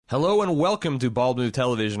Hello and welcome to Bald Move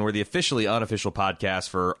Television. We're the officially unofficial podcast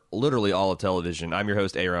for literally all of television. I'm your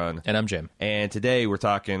host, Aaron. And I'm Jim. And today we're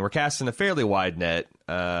casting a fairly wide net.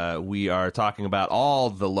 We are talking about all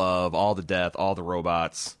the love, all the death, all the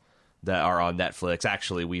robots that are on Netflix.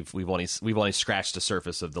 Actually, we've only scratched the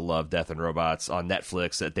surface of the love, death, and robots on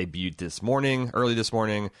Netflix that debuted early this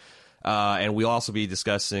morning. And we'll also be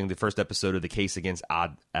discussing the first episode of the case against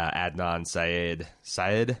Adnan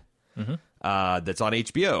Syed. Mm-hmm. That's on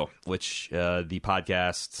HBO, which the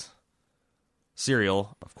podcast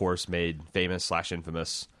Serial, of course, made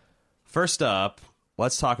famous/infamous. First up,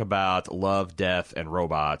 let's talk about Love, Death, and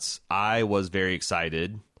Robots. I was very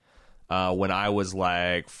excited when I was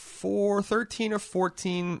like 13 or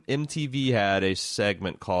 14. MTV had a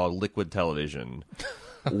segment called Liquid Television.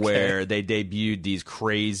 Okay. Where they debuted these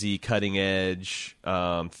crazy cutting-edge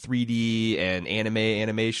 3D and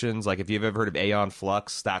animations. Like, if you've ever heard of Aeon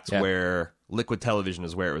Flux, that's where Liquid Television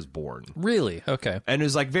is where it was born. Really? Okay. And it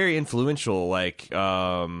was, like, very influential. Like,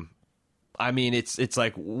 I mean, it's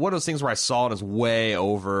like one of those things where I saw it as way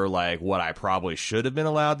over, like, what I probably should have been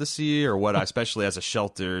allowed to see, or what I, especially as a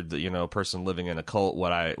sheltered, person living in a cult,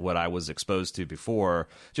 what I was exposed to before.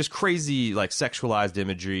 Just crazy, like, sexualized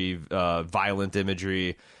imagery, violent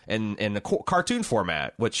imagery, and in a cartoon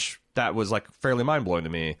format, which that was, like, fairly mind-blowing to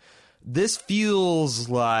me. This feels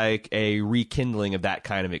like a rekindling of that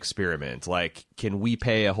kind of experiment. Like, can we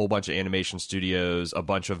pay a whole bunch of animation studios a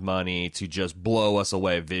bunch of money to just blow us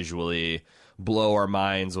away visually, blow our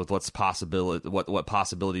minds with what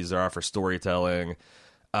possibilities there are for storytelling?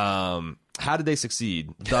 How did they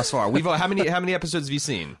succeed thus far? How many episodes have you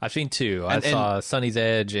seen? I've seen 2. I saw Sunny's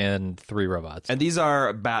Edge and 3 Robots. And these are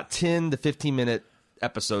about 10 to 15 minute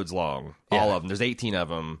episodes long. Yeah. All of them. There's 18 of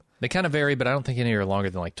them. They kind of vary, but I don't think any are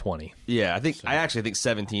longer than like 20. Yeah, I actually think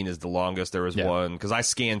 17 is the longest. There was one because I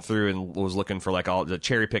scanned through and was looking for like all the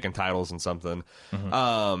cherry picking titles and something.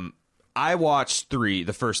 Mm-hmm. I watched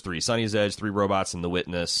the first 3: Sunny's Edge, 3 Robots, and The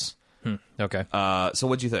Witness. Okay. So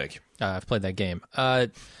what'd you think? I've played that game.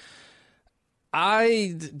 I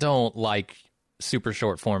don't like super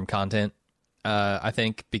short form content. I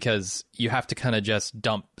think because you have to kind of just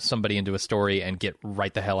dump somebody into a story and get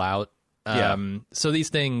right the hell out. So these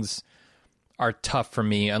things are tough for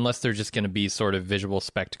me unless they're just going to be sort of visual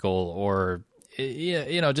spectacle or,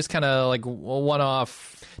 just kind of like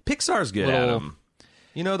one-off. Pixar's good at them.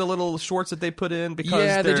 You know, the little shorts that they put in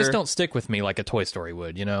because they just don't stick with me like a Toy Story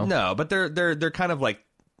would, you know? No, but they're kind of like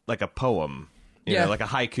a poem. You know, like a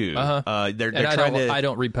haiku. Uh-huh. They're trying to... I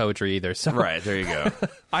don't read poetry either. So. Right, there you go.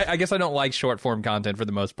 I guess I don't like short-form content for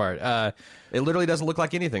the most part. It literally doesn't look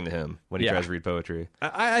like anything to him when he tries to read poetry.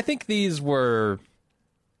 I think these were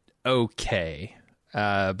okay.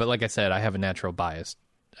 But like I said, I have a natural bias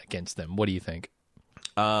against them. What do you think?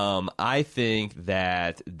 I think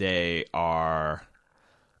that they are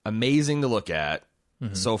amazing to look at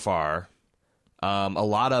so far. A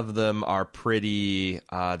lot of them are pretty.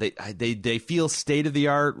 They feel state of the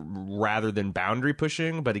art rather than boundary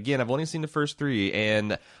pushing. But again, I've only seen the first 3,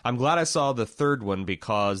 and I'm glad I saw the third one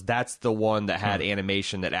because that's the one that had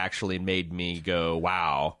animation that actually made me go,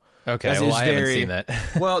 "Wow." Okay, well, I haven't seen that.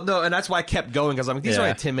 Well, no, and that's why I kept going because I'm like, these are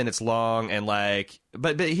only 10 minutes long, and like,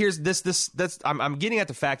 but here's that's I'm getting at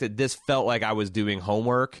the fact that this felt like I was doing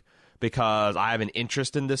homework. Because I have an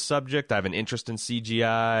interest in this subject. I have an interest in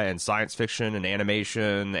CGI and science fiction and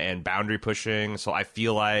animation and boundary pushing. So I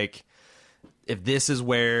feel like if this is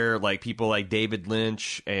where like people like David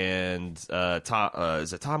Lynch and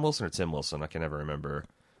is it Tom Wilson or Tim Wilson? I can never remember.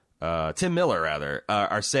 Tim Miller, rather,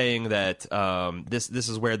 are saying that this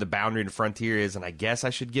is where the boundary and frontier is, and I guess I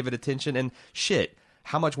should give it attention. And shit,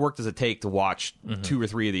 how much work does it take to watch 2 or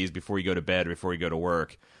 3 of these before you go to bed or before you go to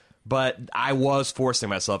work? But I was forcing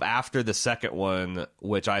myself after the second one,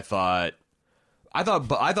 which I thought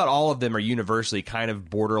all of them are universally kind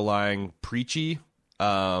of borderline preachy,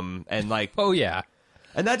 and like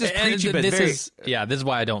and not just preachy, but this is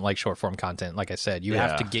why I don't like short form content. Like I said, you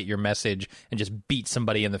have to get your message and just beat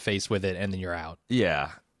somebody in the face with it, and then you're out.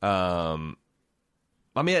 Yeah.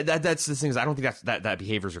 I mean, that's the thing is I don't think that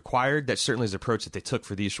behavior is required. That certainly is the approach that they took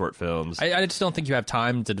for these short films. I just don't think you have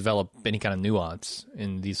time to develop any kind of nuance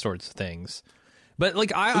in these sorts of things. But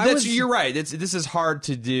like you're right. This is hard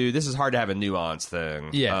to do. This is hard to have a nuance thing.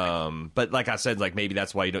 Yeah. But like I said, like maybe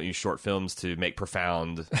that's why you don't use short films to make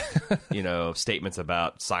profound, statements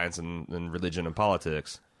about science and religion and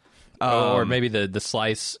politics. Or maybe the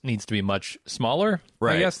slice needs to be much smaller,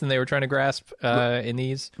 right. I guess, than they were trying to grasp in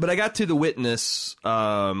these. But I got to The Witness,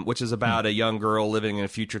 which is about a young girl living in a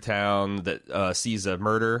future town that sees a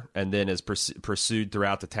murder and then is pursued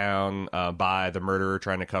throughout the town by the murderer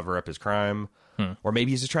trying to cover up his crime. or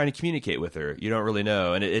maybe he's just trying to communicate with her. You don't really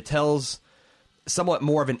know, and it tells somewhat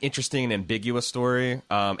more of an interesting and ambiguous story.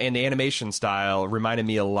 And the animation style reminded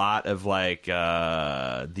me a lot of like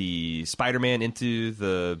the Spider-Man Into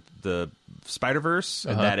the Spider-Verse,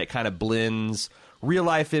 and that it kind of blends real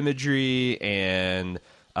life imagery and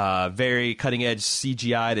very cutting edge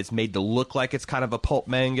CGI that's made to look like it's kind of a pulp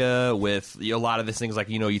manga with a lot of these things like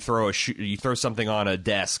you throw something on a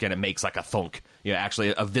desk and it makes like a thunk,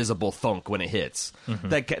 actually a visible thunk when it hits.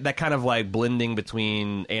 That kind of like blending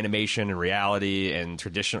between animation and reality and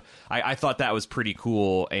tradition. I thought that was pretty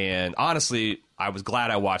cool, and honestly I was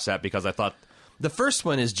glad I watched that because I thought the first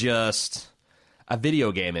one is just a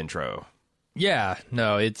video game intro. Yeah,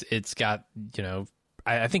 no, it's got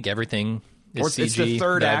I think everything. It's the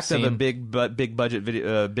third act of a big budget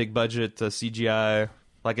video, big budget CGI.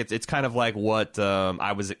 Like it's kind of like what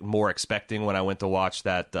I was more expecting when I went to watch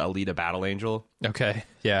that Alita Battle Angel. Okay,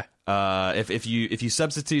 yeah. If you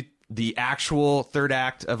substitute the actual third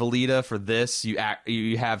act of Alita for this,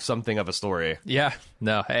 you have something of a story. Yeah,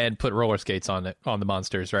 no, and put roller skates on the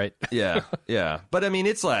monsters, right? Yeah, yeah. But I mean,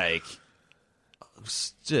 it's like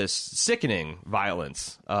just sickening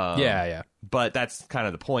violence. Yeah. But that's kind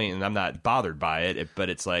of the point, and I'm not bothered by it. But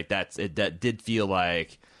it's like that did feel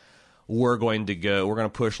like we're going to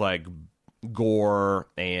push like gore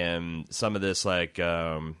and some of this like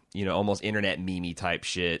almost internet meme type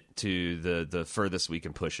shit to the furthest we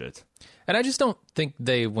can push it. And I just don't think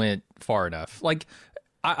they went far enough. Like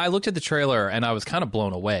I looked at the trailer and I was kind of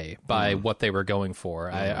blown away by what they were going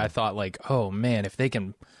for. I thought like, oh man, if they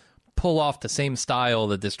can pull off the same style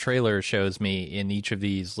that this trailer shows me in each of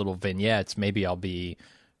these little vignettes, maybe I'll be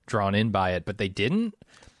drawn in by it. But they didn't,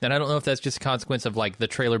 and I don't know if that's just a consequence of like the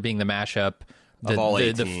trailer being the mashup, the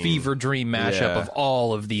fever dream mashup of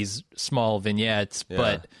all of these small vignettes. Yeah.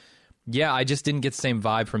 But yeah, I just didn't get the same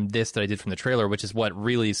vibe from this that I did from the trailer, which is what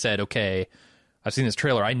really said, okay, I've seen this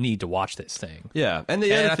trailer, I need to watch this thing. Yeah, and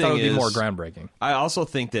I thought it would be more groundbreaking. I also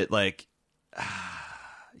think that like,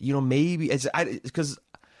 maybe it's because.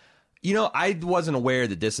 I wasn't aware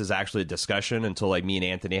that this is actually a discussion until like me and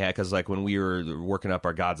Anthony had, because like when we were working up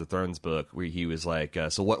our Gods of Thrones book, where he was like,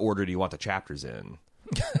 so what order do you want the chapters in?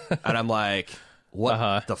 And I'm like,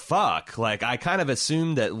 what the fuck? Like, I kind of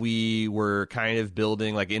assumed that we were kind of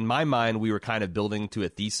building, like in my mind, we were kind of building to a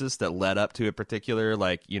thesis that led up to a particular,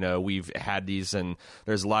 like, we've had these and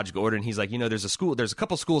there's a logical order. And he's like, there's a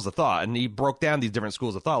couple schools of thought. And he broke down these different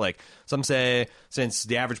schools of thought. Like some say, since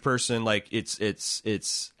the average person, like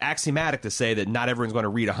it's axiomatic to say that not everyone's going to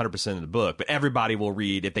read 100% of the book, but everybody will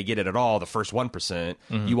read, if they get it at all, the first 1%.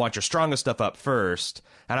 You want your strongest stuff up first.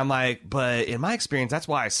 And I'm like, but in my experience, that's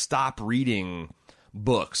why I stopped reading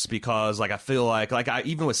books, because like I feel like I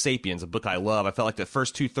even with Sapiens, a book I love, I felt like the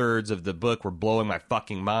first 2/3 of the book were blowing my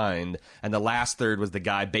fucking mind, and the last third was the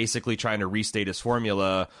guy basically trying to restate his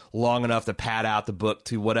formula long enough to pad out the book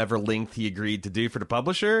to whatever length he agreed to do for the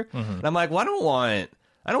publisher. And I'm like, well, I don't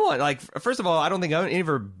want like, first of all, I don't think any of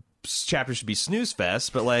our chapters should be snooze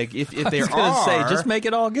fest, but like if they are, just make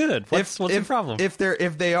it all good. What's the problem? If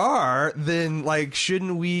they are, then like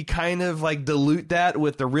shouldn't we kind of like dilute that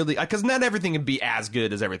with the really, because not everything can be as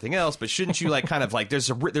good as everything else, but shouldn't you like kind of like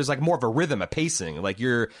there's like more of a rhythm, a pacing, like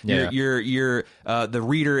you're the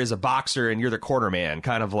reader is a boxer and you're the quarter man,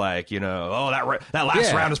 kind of like that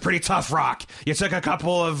last round is pretty tough, Rock. You took a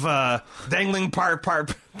couple of dangling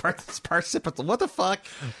participates. What the fuck?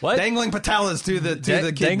 What? Dangling patellas to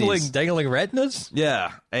the kidneys. Dangling retinas?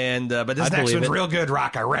 Yeah, and but this next one's real good,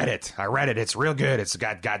 Rock. I read it. It's real good. It's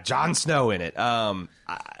got Jon Snow in it. And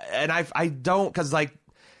I don't, because like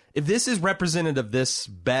if this is representative of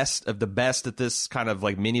the best that this kind of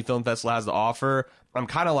like mini film festival has to offer, I'm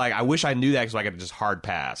kind of like, I wish I knew that so I could just hard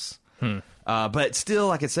pass. But still,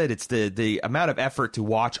 like I said, it's the amount of effort to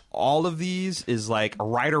watch all of these is like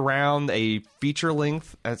right around a feature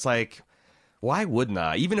length. And it's like, why wouldn't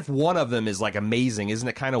I? Even if one of them is like amazing, isn't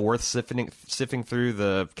it kind of worth sifting through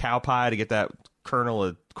the cow pie to get that kernel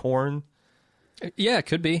of corn? Yeah, it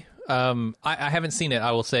could be. I haven't seen it,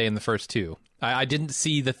 I will say, in the first two. I didn't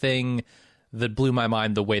see the thing that blew my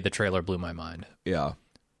mind the way the trailer blew my mind. Yeah.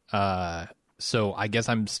 So I guess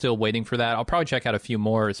I'm still waiting for that. I'll probably check out a few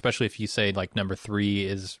more, especially if you say like number 3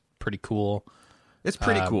 is pretty cool. It's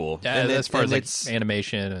pretty cool. As far as like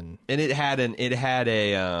animation and it had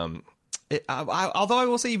although I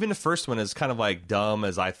will say even the first one is kind of like dumb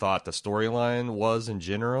as I thought the storyline was in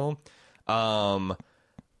general.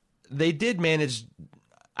 They did manage.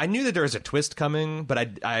 I knew that there was a twist coming,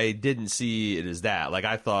 but I didn't see it as that. Like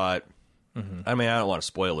I thought. I mean, I don't want to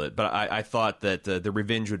spoil it, but I thought that the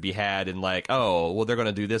revenge would be had in like, oh, well, they're going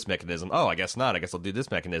to do this mechanism. Oh, I guess not. I guess I'll do this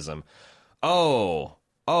mechanism. Oh,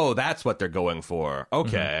 that's what they're going for.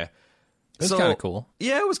 Okay. It's kind of cool.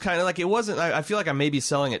 Yeah, it was kind of like, it wasn't, I feel like I may be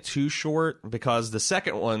selling it too short because the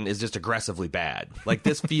second one is just aggressively bad. Like,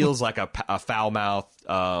 this feels like a foul mouth,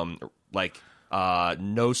 no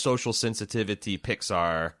social sensitivity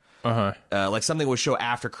Pixar. Like something would show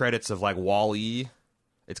after credits of like Wall-E.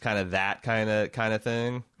 It's kind of that kind of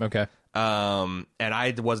thing. Okay. And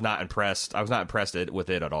I was not impressed. I was not impressed with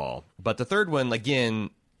it at all. But the third one, again,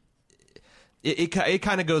 it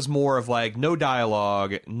kind of goes more of like no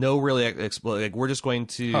dialogue, no really like we're just going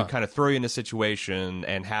to kind of throw you in a situation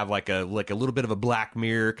and have like a little bit of a Black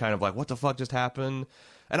Mirror kind of like what the fuck just happened.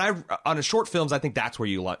 And on a short films, I think that's where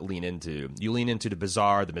you lean into. You lean into the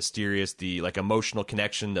bizarre, the mysterious, the like emotional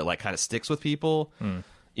connection that like kind of sticks with people.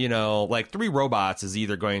 You know, like Three Robots is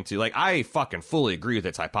either going to like I fucking fully agree with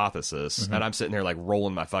its hypothesis, and I'm sitting there like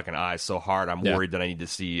rolling my fucking eyes so hard I'm worried that I need to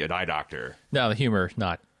see an eye doctor. No, the humor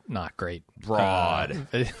not great. Broad.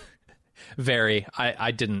 Very.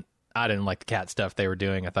 I didn't like the cat stuff they were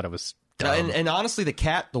doing. I thought it was dumb. And honestly, the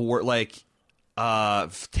cat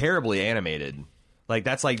terribly animated. Like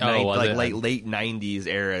that's like late 90s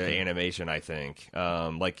era animation, I think.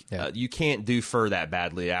 You can't do fur that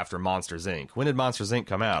badly after Monsters Inc. When did Monsters Inc.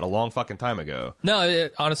 come out? A long fucking time ago. No,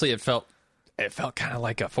 honestly, it felt kind of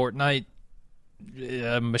like a Fortnite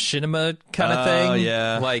machinima kind of thing. Oh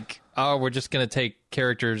yeah, like we're just gonna take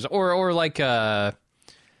characters or like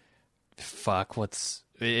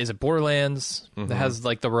is it Borderlands that has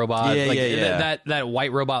like the robot? Yeah. That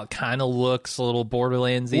white robot kind of looks a little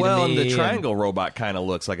Borderlands-y to me. Well, and the triangle robot kind of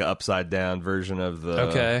looks like an upside down version of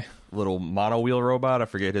the little monowheel robot. I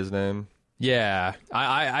forget his name. Yeah,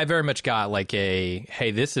 I very much got like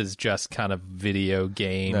hey, this is just kind of video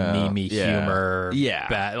game meme humor. Yeah,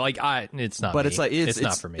 bad. Like it's not. But me. it's like it's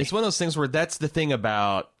not for me. It's one of those things where that's the thing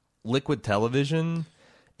about liquid television.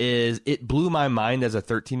 Is it blew my mind as a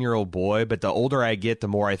 13-year-old boy, but the older I get, the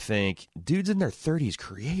more I think dudes in their 30s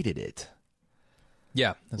created it.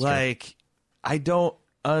 Yeah, that's like true. I don't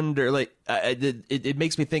it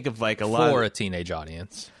makes me think of like for a teenage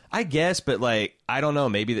audience, I guess, but like I don't know,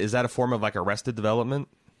 maybe is that a form of like Arrested Development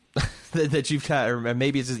that you've got, or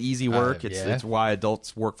maybe it's just easy work. It's why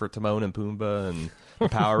adults work for Timon and Pumbaa and the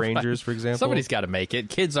Power Rangers, for example. Somebody's got to make it.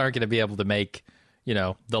 Kids aren't going to be able to make.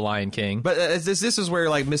 The Lion King. But this is where,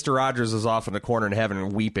 like, Mr. Rogers is off in a corner in heaven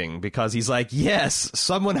weeping because he's like, yes,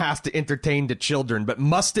 someone has to entertain the children, but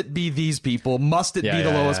must it be these people? Must it be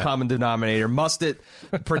the lowest common denominator? Must it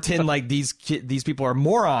pretend like these people are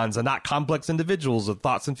morons and not complex individuals with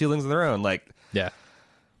thoughts and feelings of their own? Like, yeah.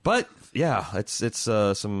 But yeah, it's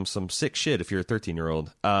some sick shit if you're a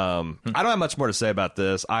 13-year-old. I don't have much more to say about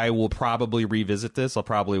this. I will probably revisit this. I'll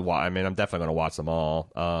probably watch. I mean, I'm definitely going to watch them all.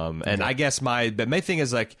 And I guess my main thing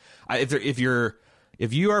is like, if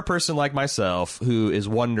you are a person like myself who is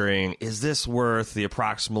wondering, is this worth the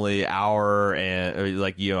approximately hour and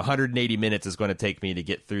 180 minutes is going to take me to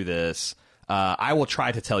get through this? I will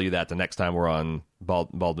try to tell you that the next time we're on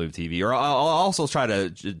Bald Move TV, or I'll also try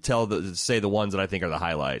to say the ones that I think are the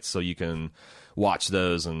highlights, so you can watch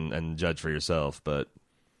those and judge for yourself. But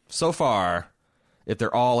so far, if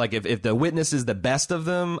they're all like, if The Witness is the best of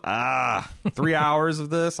them, 3 hours of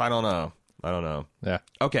this, I don't know. Yeah.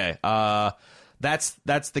 Okay. That's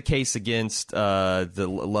the case against the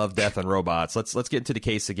Love, Death, and Robots. Let's get into the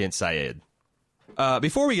case against Syed.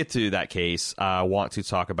 Before we get to that case, I want to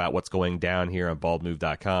talk about what's going down here on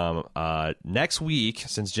baldmove.com. Next week,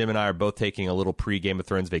 since Jim and I are both taking a little pre-Game of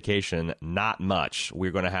Thrones vacation, not much.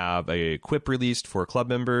 We're going to have a quip released for club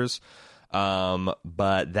members,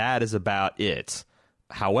 but that is about it.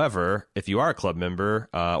 However, if you are a club member,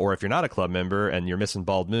 or if you're not a club member and you're missing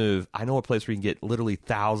Bald Move, I know a place where you can get literally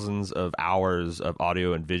thousands of hours of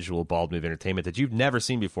audio and visual Bald Move entertainment that you've never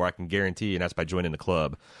seen before, I can guarantee, and that's by joining the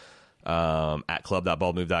club. At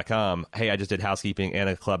club.baldmove.com. Hey, I just did housekeeping and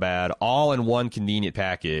a club ad all in one convenient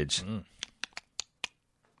package.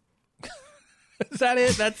 Is that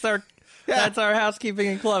it? That's our housekeeping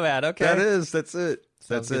and club ad. Okay. That's it.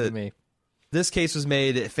 Sounds good to me. This case was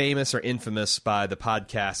made famous or infamous by the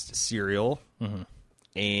podcast Serial.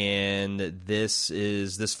 And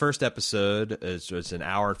this first episode it's an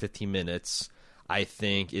hour and 15 minutes. I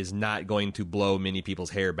think is not going to blow many people's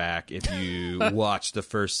hair back if you watch the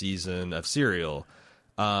first season of Serial.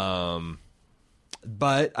 But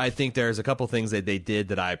I think there's a couple things that they did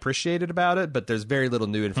that I appreciated about it, but there's very little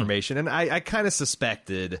new information. And I kind of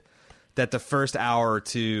suspected that the first hour or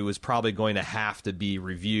two was probably going to have to be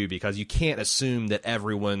reviewed because you can't assume that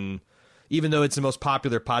everyone, even though it's the most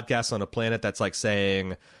popular podcast on the planet, that's like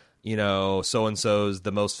saying, so-and-so's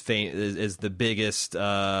the most is the biggest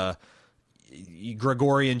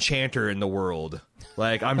Gregorian chanter in the world.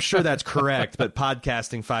 Like, I'm sure that's correct, but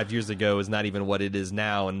podcasting 5 years ago is not even what it is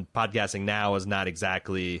now, and podcasting now is not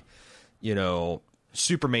exactly,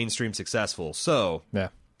 super mainstream successful. So, Yeah.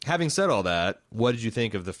 Having said all that, what did you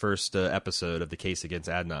think of the first episode of the case against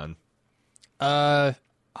Adnan?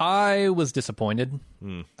 I was disappointed.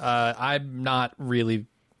 I'm not really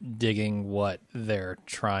digging what they're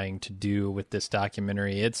trying to do with this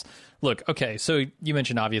documentary. Okay, so you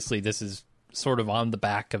mentioned obviously this is sort of on the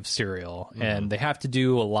back of Serial, and they have to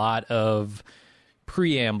do a lot of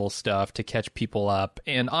preamble stuff to catch people up.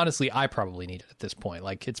 And honestly, I probably need it at this point.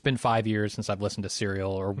 Like, it's been 5 years since I've listened to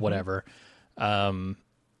Serial or whatever.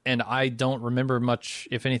 And I don't remember much,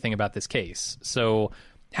 if anything, about this case. So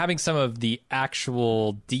having some of the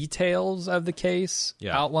actual details of the case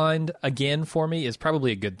outlined again for me is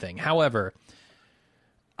probably a good thing. However,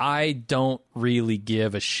 I don't really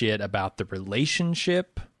give a shit about the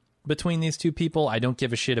relationship between these two people. I don't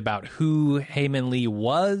give a shit about who Hae Min Lee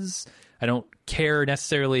was. I don't care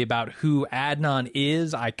necessarily about who Adnan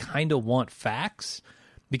is. I kind of want facts,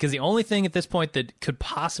 because the only thing at this point that could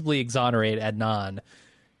possibly exonerate Adnan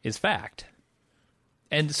is fact.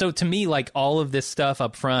 And so to me, like, all of this stuff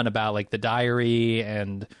up front about like the diary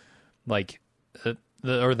and like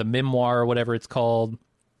the memoir or whatever it's called,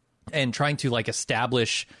 and trying to like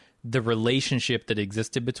establish the relationship that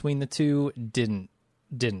existed between the two didn't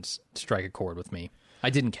strike a chord with me. I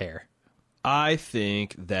didn't care. I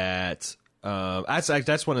think that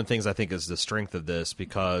that's one of the things I think is the strength of this,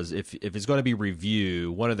 because if it's going to be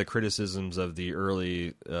review, one of the criticisms of the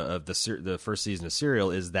early of the first season of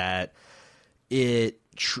Serial is that it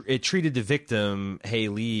treated the victim, Hae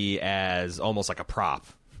Lee, as almost like a prop.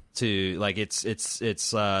 To like, it's she's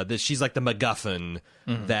like the MacGuffin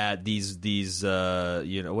that these it's the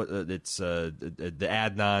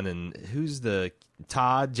Adnan and who's the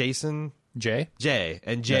Todd, Jason, Jay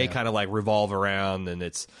kind of like revolve around, and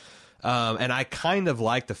it's and I kind of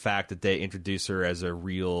like the fact that they introduce her as a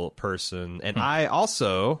real person, and I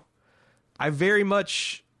very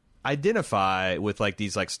much identify with like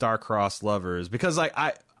these like star-crossed lovers, because like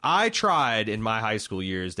I tried in my high school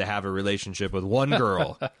years to have a relationship with one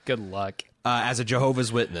girl. Good luck. As a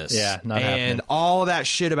Jehovah's Witness. Yeah, not happening. And all that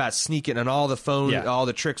shit about sneaking and all the all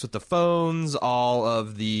the tricks with the phones, all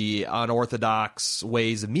of the unorthodox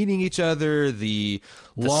ways of meeting each other, the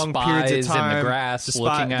long periods of time in the grass,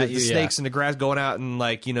 looking at the snakes in the grass, going out and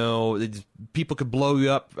like, people could blow you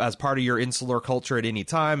up as part of your insular culture at any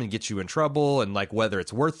time and get you in trouble, and like whether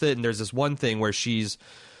it's worth it. And there's this one thing where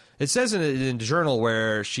it says in the journal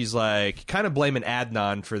where she's like kind of blaming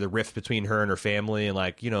Adnan for the rift between her and her family, and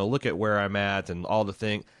like, look at where I'm at and all the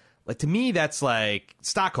thing. Like, to me, that's like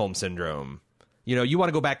Stockholm syndrome. You want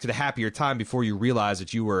to go back to the happier time before you realize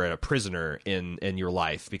that you were a prisoner in your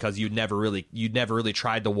life, because you'd never really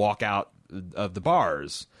tried to walk out of the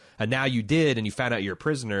bars. And now you did, and you found out you're a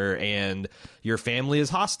prisoner, and your family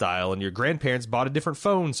is hostile, and your grandparents bought a different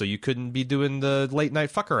phone so you couldn't be doing the late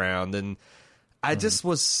night fuck around. And I just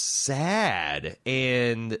was sad,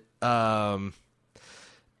 and it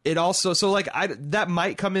also that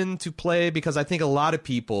might come into play, because I think a lot of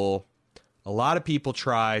people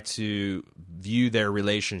try to view their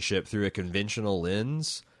relationship through a conventional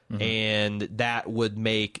lens, and that would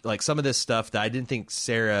make like some of this stuff that I didn't think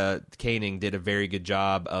Sarah Koenig did a very good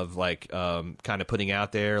job of like kind of putting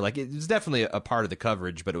out there. Like, it was definitely a part of the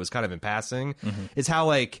coverage, but it was kind of in passing. Is how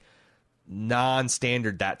like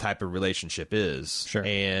non-standard that type of relationship is. Sure.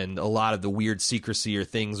 And a lot of the weird secrecy or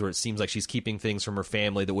things where it seems like she's keeping things from her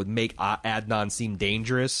family that would make Adnan seem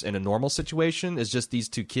dangerous in a normal situation is just these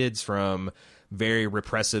two kids from very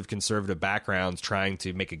repressive conservative backgrounds trying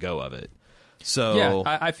to make a go of it. So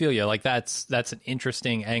yeah, I feel you. Like, that's an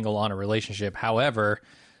interesting angle on a relationship. However,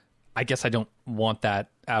 I guess I don't want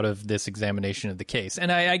that out of this examination of the case. And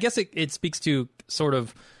I guess it speaks to sort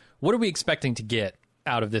of what are we expecting to get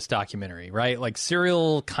out of this documentary, right? Like,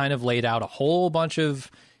 Serial kind of laid out a whole bunch of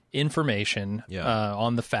information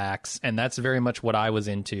on the facts, and that's very much what I was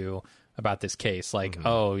into about this case. Like,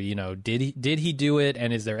 did he do it,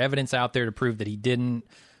 and is there evidence out there to prove that he didn't,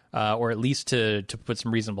 or at least to put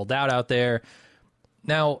some reasonable doubt out there?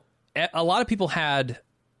 Now, a lot of people had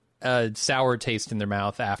a sour taste in their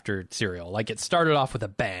mouth after Serial. Like, it started off with a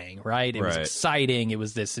bang, right? It was exciting. It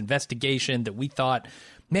was this investigation that we thought,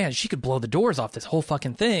 man, she could blow the doors off this whole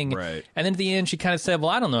fucking thing. Right. And then at the end, she kind of said, well,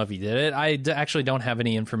 I don't know if he did it. I actually don't have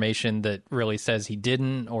any information that really says he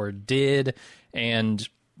didn't or did. And,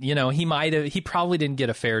 he probably didn't get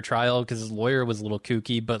a fair trial because his lawyer was a little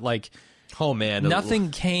kooky, but like, oh man,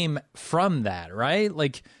 nothing came from that, right?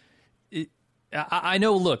 Like, I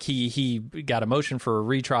know, look, he got a motion for a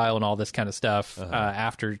retrial and all this kind of stuff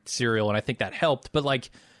after Serial, and I think that helped. But, like,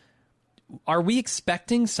 are we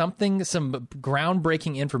expecting some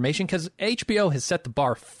groundbreaking information? Because HBO has set the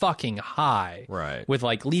bar fucking high. Right. With,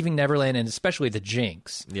 like, Leaving Neverland and especially The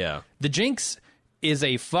Jinx. Yeah. The Jinx is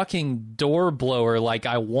a fucking door blower like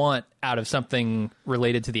I want out of something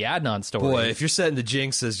related to the Adnan story. Boy, if you're setting the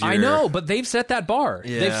Jinx as your... I know, but they've set that bar.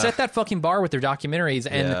 Yeah. They've set that fucking bar with their documentaries,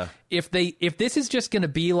 and if this is just going to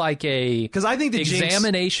be like a 'cause I think the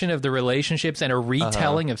examination of the relationships and a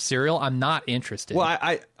retelling of Serial, I'm not interested.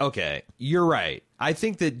 Well, okay, you're right. I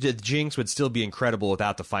think that the Jinx would still be incredible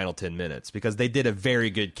without the final 10 minutes because they did a very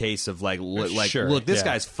good case of Sure, look, this yeah.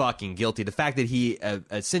 guy's fucking guilty. The fact that he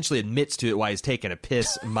essentially admits to it while he's taking a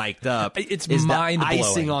piss mic'd up It's is the mind-blowing.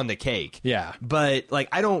 icing on the cake. Yeah. But like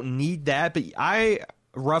I don't need that, but I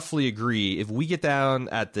roughly agree if we get down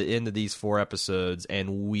at the end of these 4 episodes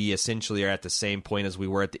and we essentially are at the same point as we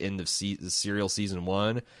were at the end of Serial season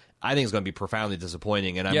 1, I think it's going to be profoundly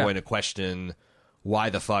disappointing and I'm going to question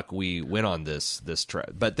why the fuck we went on this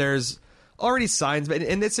trip. But there's already signs,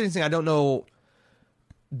 and it's interesting. I don't know.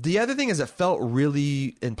 The other thing is it felt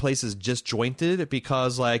really in places disjointed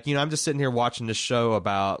because, like, you know, I'm just sitting here watching this show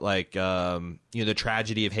about, like, you know, the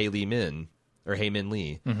tragedy of Hae Min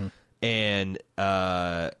Lee. Mm-hmm. And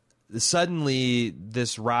suddenly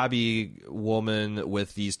this Robbie woman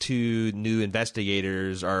with these 2 new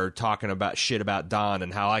investigators are talking about shit about Don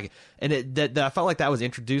and how I felt like that was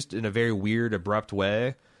introduced in a very weird, abrupt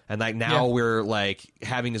way. And like now we're like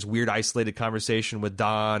having this weird isolated conversation with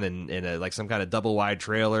Don and like some kind of double wide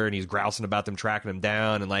trailer, and he's grousing about them tracking him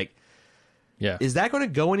down, and like, is that going to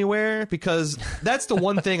go anywhere? Because that's the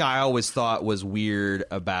one thing I always thought was weird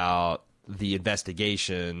about the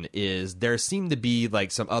investigation is there seemed to be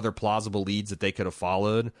like some other plausible leads that they could have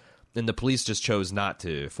followed, and the police just chose not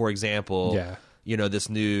to. For example, you know, this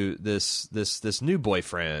new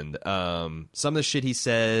boyfriend, some of the shit he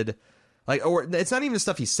said, like, or it's not even the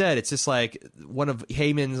stuff he said. It's just like one of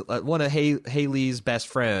Haley's best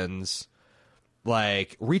friends,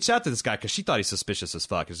 like, reached out to this guy because she thought he's suspicious as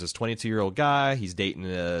fuck. It's this 22-year-old guy. He's dating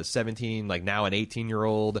a 17, like now an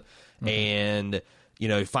 18-year-old, and you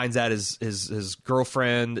know, he finds out his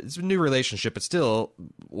girlfriend, it's a new relationship, but still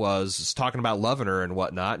was talking about loving her and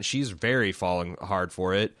whatnot, and she's very falling hard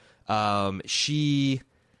for it. She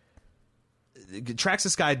tracks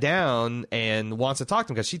this guy down and wants to talk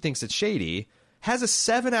to him because she thinks it's shady, has a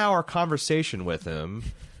 7-hour conversation with him.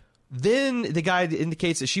 Then the guy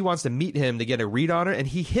indicates that she wants to meet him to get a read on her, and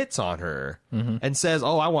he hits on her and says,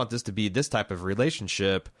 I want this to be this type of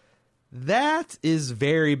relationship. That is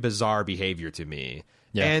very bizarre behavior to me.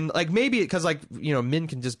 Yeah. And like maybe because, like, you know, men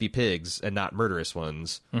can just be pigs and not murderous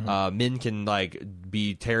ones. Men can like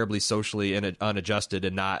be terribly socially unadjusted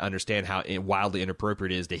and not understand how wildly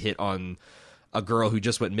inappropriate it is to hit on a girl who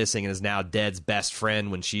just went missing and is now dead's best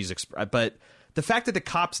friend when she's but the fact that the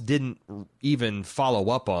cops didn't even follow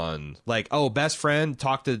up on, like, oh, best friend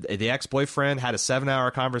talked to the ex-boyfriend, had a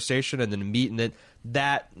 7-hour conversation, and then meeting it,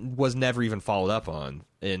 that was never even followed up on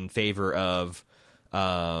in favor of,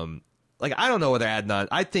 like, I don't know whether Adnan,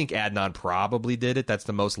 I think Adnan probably did it. That's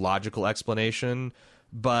the most logical explanation.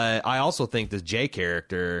 But I also think this Jay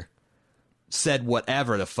character said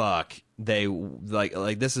whatever the fuck they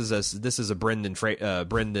like. This is a Brendan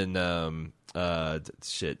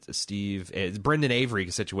it's Brendan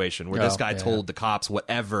Avery situation where this guy told the cops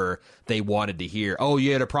whatever they wanted to hear. Oh,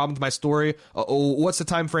 you had a problem with my story? Oh, what's the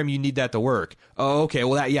time frame you need that to work? Oh, okay.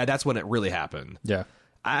 Well, that's when it really happened. Yeah.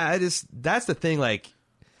 That's the thing. Like,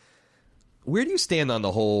 where do you stand on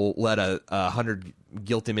the whole let 100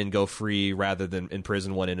 guilty men go free rather than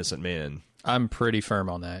imprison one innocent man? I'm pretty firm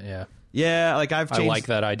on that. Yeah. Yeah, like I like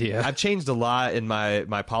that idea. I've changed a lot in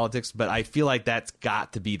my politics, but I feel like that's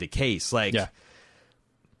got to be the case. Like,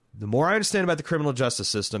 the more I understand about the criminal justice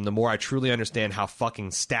system, the more I truly understand how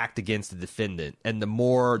fucking stacked against the defendant. And the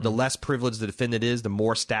less privileged the defendant is, the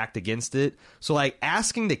more stacked against it. So, like,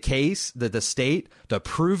 asking the state to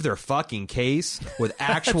prove their fucking case with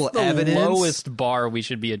actual evidence. The lowest bar we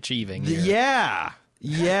should be achieving here.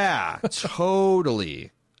 Yeah,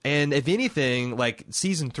 totally. And if anything, like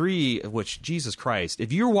season 3, which, Jesus Christ,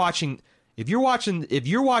 if you're watching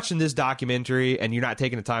this documentary and you're not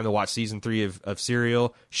taking the time to watch season 3 of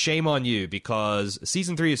Serial, shame on you, because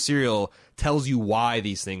season 3 of Serial tells you why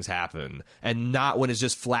these things happen, and not when it's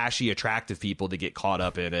just flashy, attractive people to get caught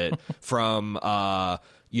up in it from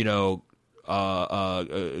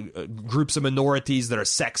groups of minorities that are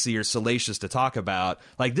sexy or salacious to talk about.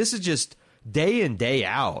 Like, this is just day in, day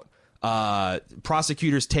out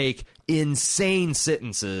prosecutors take insane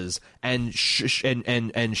sentences and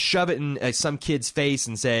shove it in some kid's face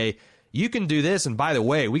and say, you can do this, and by the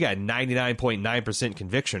way, we got a 99.9%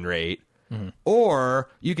 conviction rate. Or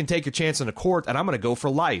you can take your chance in a court, and I'm going to go for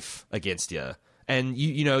life against you. And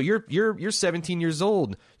you're 17 years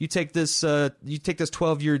old. You take this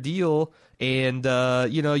 12-year deal, and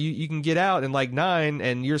you can get out in like 9,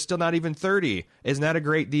 and you're still not even 30. Isn't that a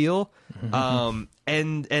great deal? And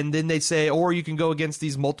then they say, or you can go against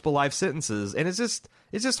these multiple life sentences, and it's just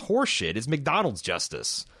horseshit. It's McDonald's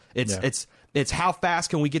justice. It's how fast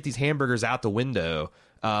can we get these hamburgers out the window?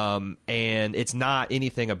 And it's not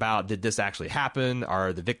anything about, did this actually happen?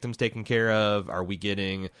 Are the victims taken care of? Are we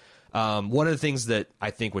getting... one of the things that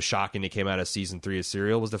I think was shocking that came out of season 3 of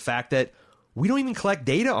Serial was the fact that we don't even collect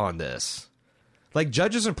data on this. Like,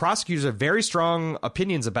 judges and prosecutors have very strong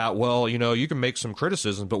opinions about, well, you can make some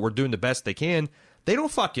criticisms, but we're doing the best they can. They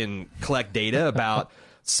don't fucking collect data about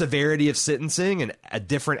severity of sentencing and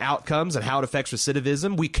different outcomes and how it affects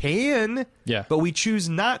recidivism. We can, but we choose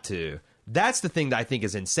not to. That's the thing that I think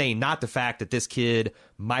is insane, not the fact that this kid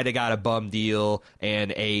might have got a bum deal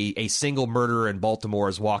and a single murderer in Baltimore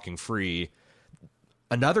is walking free.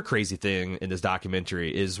 Another crazy thing in this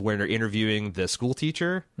documentary is when they're interviewing the school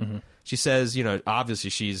teacher. She says,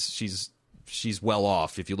 obviously she's well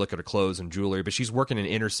off if you look at her clothes and jewelry, but she's working in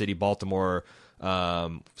inner city Baltimore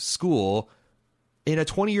school. In a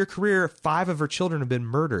 20-year career, 5 of her children have been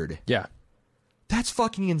murdered. Yeah. That's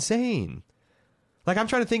fucking insane. Like, I'm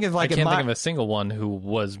trying to think of, like... I can't think of a single one who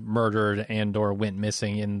was murdered and or went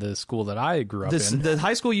missing in the school that I grew up in. The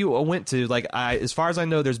high school you went to, like, as far as I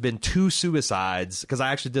know, there's been 2 suicides, because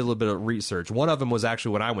I actually did a little bit of research. One of them was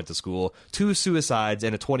actually when I went to school. 2 suicides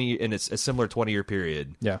in a similar 20-year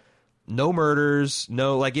period. Yeah. No murders,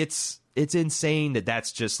 no... Like, it's insane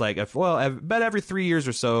that's just, like... About every 3 years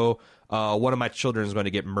or so, one of my children is going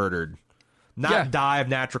to get murdered. Not die of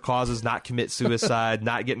natural causes, not commit suicide,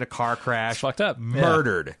 not get in a car crash. It's fucked up.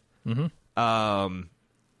 Murdered.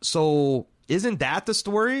 So isn't that the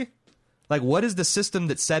story? Like, what is the system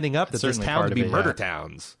that's setting up this town to be murder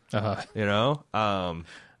towns? I don't know.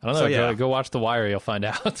 So, go watch The Wire. You'll find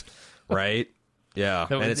out. Right? Yeah.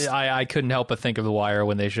 I couldn't help but think of The Wire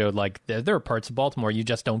when they showed, like, there are parts of Baltimore you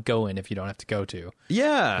just don't go in if you don't have to go to.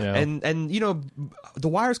 Yeah. And The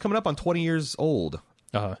Wire's coming up on 20 years old.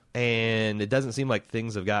 And it doesn't seem like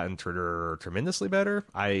things have gotten tremendously better.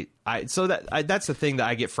 That's the thing that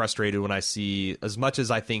I get frustrated when I see, as much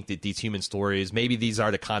as I think that these human stories, maybe these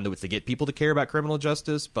are the conduits to get people to care about criminal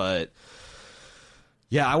justice, but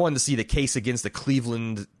yeah, I wanted to see the case against the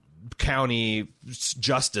Cleveland County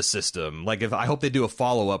justice system. Like, I hope they do a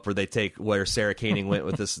follow-up where they take where Sarah Koenig went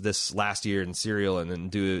with this last year in Serial, and then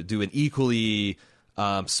do an equally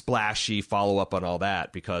splashy follow-up on all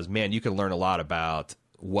that, because man, you can learn a lot about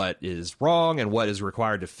what is wrong and what is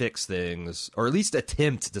required to fix things, or at least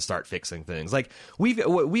attempt to start fixing things. Like, we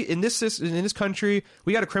in this country,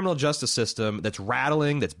 we got a criminal justice system that's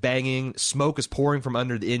rattling, that's banging, smoke is pouring from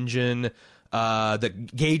under the engine, the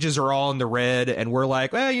gauges are all in the red, and we're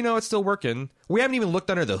like, it's still working. We haven't even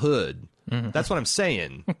looked under the hood. That's what I'm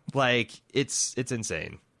saying. Like, it's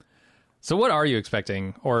insane. So what are you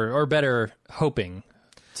expecting, or better, hoping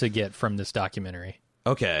to get from this documentary?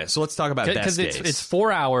 Okay, so let's talk about best case. Because it's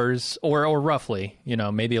 4 hours, or roughly,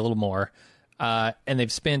 maybe a little more, and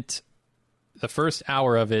they've spent the first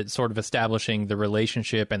hour of it sort of establishing the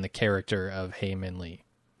relationship and the character of Hae Min Lee.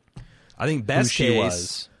 I think best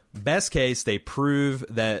case, they prove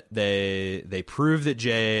that that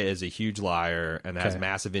Jay is a huge liar and has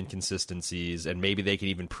massive inconsistencies, and maybe they can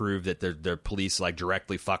even prove that their police like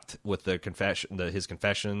directly fucked with his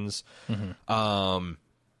confessions.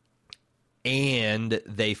 And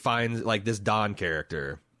they find like this Don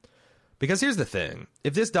character. Because here's the thing.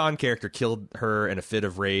 If this Don character killed her in a fit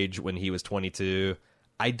of rage when he was 22,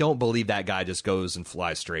 I don't believe that guy just goes and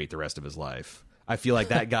flies straight the rest of his life. I feel like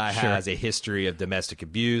that guy has a history of domestic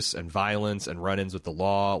abuse and violence and run-ins with the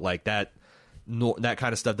law. Like that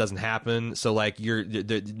kind of stuff doesn't happen. So like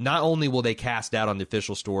not only will they cast doubt on the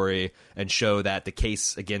official story and show that the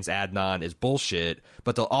case against Adnan is bullshit,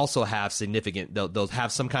 but they'll also have they'll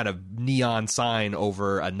have some kind of neon sign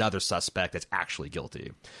over another suspect that's actually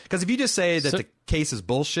guilty. Because if you just say that the case is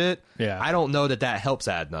bullshit, I don't know that helps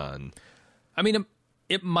Adnan. I mean,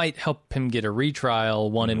 it might help him get a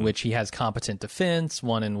retrial, one in which he has competent defense,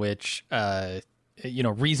 one in which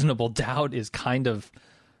reasonable doubt is kind of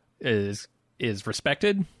is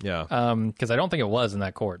respected. Yeah. Because I don't think it was in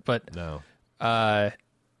that court. But no.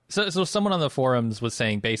 So someone on the forums was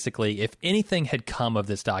saying basically, if anything had come of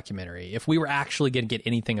this documentary, if we were actually going to get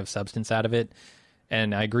anything of substance out of it,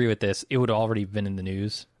 and I agree with this, it would have already been in the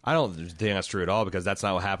news. I don't think that's true at all, because that's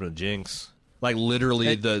not what happened to Jinx. Like,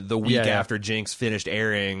 literally, the week after Jinx finished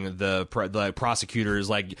airing, the prosecutor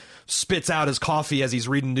like spits out his coffee as he's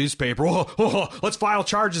reading the newspaper. Let's file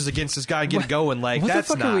charges against this guy and get it going. Like,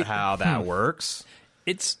 that's not how that works.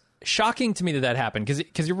 It's shocking to me that happened,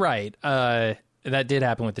 because you're right. That did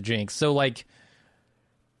happen with the Jinx. So, like,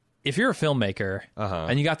 if you're a filmmaker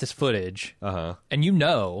and you got this footage and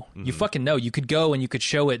you fucking know, you could go and you could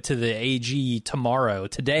show it to the AG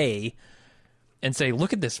today, and say,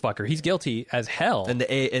 look at this fucker, he's guilty as hell. And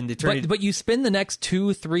the attorney, but you spend the next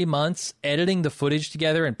 2-3 months editing the footage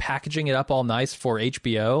together and packaging it up all nice for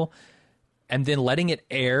HBO, and then letting it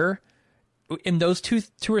air. In those 2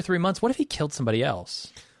 or 3 months, what if he killed somebody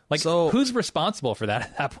else? Like, so, who's responsible for that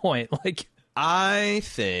at that point? Like, I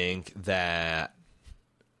think that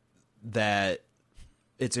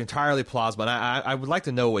it's entirely plausible. And I would like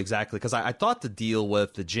to know exactly, because I thought the deal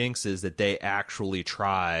with the Jinx is that they actually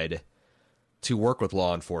tried to work with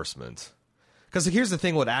law enforcement. Because here's the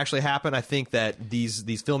thing, what actually happened, I think that these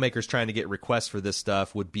filmmakers trying to get requests for this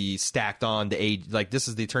stuff would be stacked on the like, this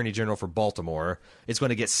is the Attorney General for Baltimore. It's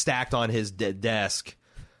going to get stacked on his desk,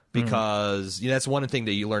 because that's one thing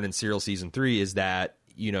that you learn in Serial Season 3 is that,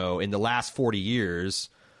 in the last 40 years,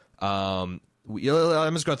 I'm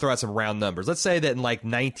just going to throw out some round numbers. Let's say that in like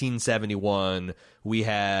 1971, we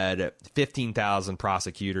had 15,000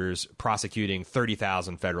 prosecutors prosecuting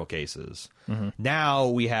 30,000 federal cases. Now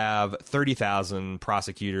we have 30,000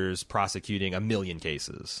 prosecutors prosecuting 1 million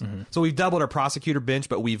cases. So we've doubled our prosecutor bench,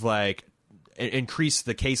 but we've like increased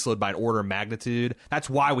the caseload by an order of magnitude. That's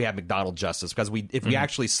why we have McDonald justice, because if we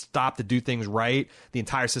actually stopped to do things right, the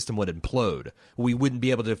entire system would implode. We wouldn't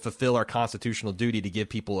be able to fulfill our constitutional duty to give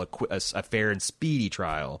people a fair and speedy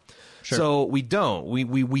trial. Sure. So we don't.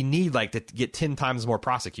 We need like to get 10 times more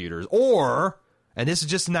prosecutors, or, and this is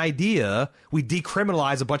just an idea, we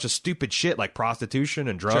decriminalize a bunch of stupid shit like prostitution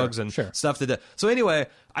and drugs and stuff. So anyway,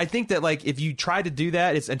 I think that like if you try to do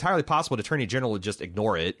that, it's entirely possible the Attorney General would just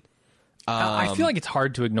ignore it. I feel like it's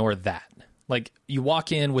hard to ignore that. Like, you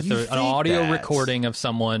walk in with an audio recording of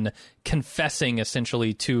someone confessing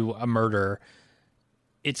essentially to a murder.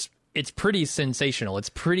 It's pretty sensational. It's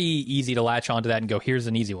pretty easy to latch onto that and go, here's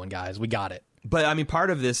an easy one, guys. We got it. But, I mean,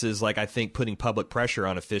 part of this is, like, I think putting public pressure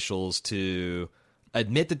on officials to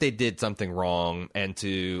admit that they did something wrong and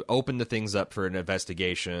to open the things up for an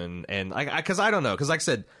investigation. And, because I don't know. Because, like I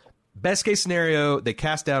said, best case scenario, they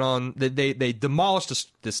cast out on they demolished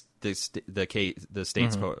the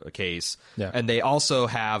state's case, and they also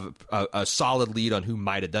have a solid lead on who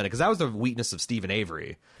might have done it, because that was the weakness of Stephen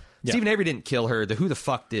Avery. Stephen Avery didn't kill her. Who the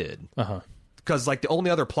fuck did? Because like the only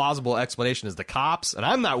other plausible explanation is the cops, and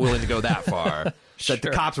I'm not willing to go that far. That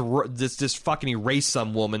the cops just fucking erase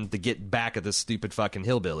some woman to get back at this stupid fucking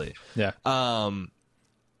hillbilly.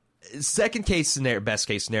 Second case scenario, best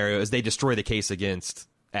case scenario, is they destroy the case against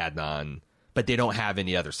Adnan, but they don't have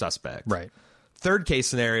any other suspect. Right. Third case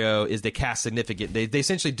scenario is they cast significant. They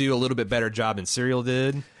essentially do a little bit better job than Serial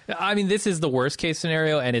did. I mean, this is the worst case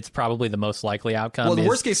scenario, and it's probably the most likely outcome. Well, the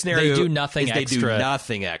worst case scenario they do nothing extra. They do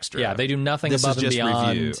nothing extra. Yeah, they do nothing above and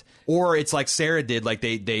beyond. Review. Or it's like Sarah did. Like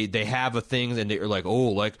they have a thing, and they're like, oh,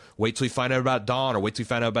 like wait till you find out about Dawn, or wait till you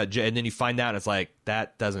find out about Jay, and then you find out, and it's like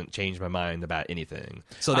that doesn't change my mind about anything.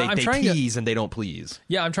 So they tease and they don't please.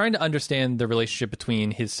 Yeah, I'm trying to understand the relationship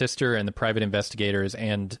between his sister and the private investigators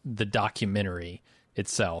and the documentary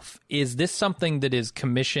itself. Is this something that is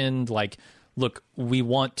commissioned, like, look, we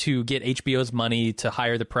want to get HBO's money to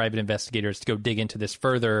hire the private investigators to go dig into this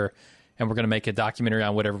further, and we're going to make a documentary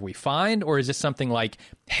on whatever we find? Or is this something like,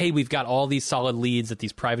 hey, we've got all these solid leads that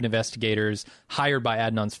these private investigators hired by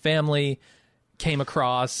Adnan's family came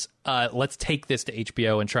across, let's take this to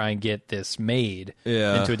HBO and try and get this made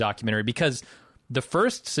into a documentary? Because the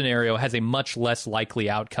first scenario has a much less likely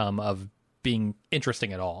outcome of being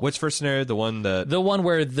interesting at all. Which first scenario? The one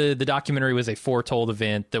where the documentary was a foretold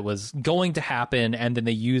event that was going to happen, and then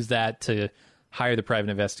they used that to hire the private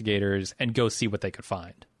investigators and go see what they could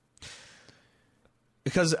find.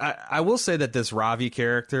 Because I will say that this Ravi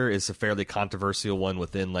character is a fairly controversial one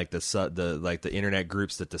within like the internet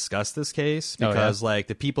groups that discuss this case, because like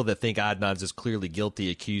the people that think Adnan's is clearly guilty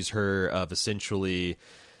accuse her of essentially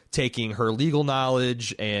taking her legal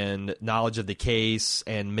knowledge and knowledge of the case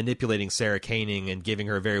and manipulating Sarah Koenig and giving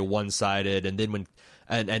her a very one-sided. And then when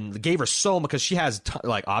and gave her so much, because she has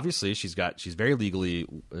like, obviously she's very legally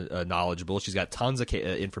knowledgeable. She's got tons of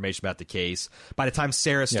information about the case. By the time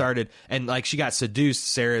Sarah started, and like she got seduced,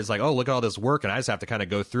 Sarah's like, oh, look at all this work, and I just have to kind of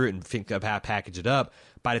go through it and think of how to package it up.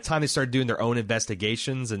 By the time they started doing their own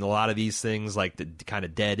investigations, and a lot of these things like kind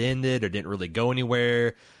of dead ended or didn't really go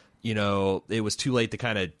anywhere, you know, it was too late to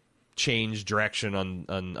kind of change direction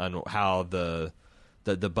on how the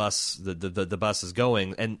bus is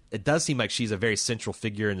going. And it does seem like she's a very central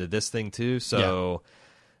figure into this thing too. So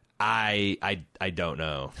I don't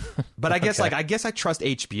know, but I guess Okay. I guess I trust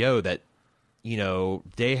HBO that, you know,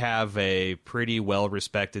 they have a pretty well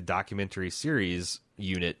respected documentary series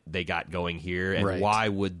unit they got going here, and Right. why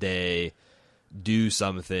would they do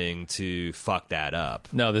something to fuck that up?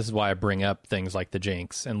 No, this is why I bring up things like the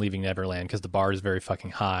Jinx and Leaving Neverland, because the bar is very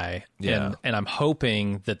fucking high. Yeah. And I'm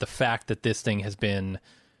hoping that the fact that this thing has been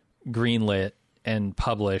greenlit and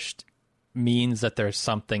published means that there's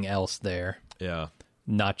something else there, Yeah.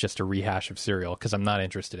 not just a rehash of Serial, because I'm not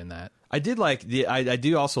interested in that. I did like I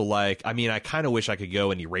do also like, I mean, I kind of wish I could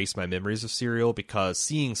go and erase my memories of Serial, because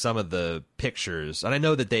seeing some of the pictures, and I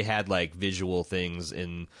know that they had like visual things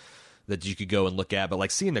in that you could go and look at, but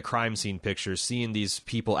like seeing the crime scene pictures, seeing these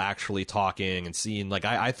people actually talking, and seeing like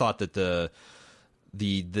I thought that the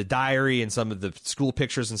diary and some of the school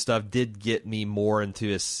pictures and stuff did get me more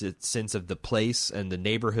into a sense of the place and the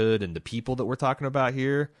neighborhood and the people that we're talking about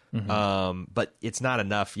here. But it's not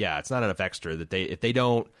enough. Yeah, it's not enough extra that if they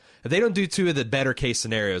don't do two of the better case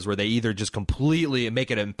scenarios where they either just completely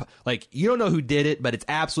make it like you don't know who did it, but it's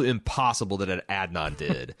absolutely impossible that an Adnan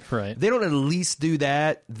did. Right. If they don't at least do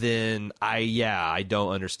that, then I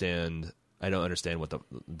don't understand. I don't understand what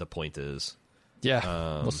the point is.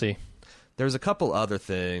 Yeah, we'll see. There's a couple other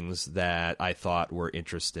things that I thought were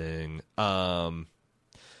interesting. What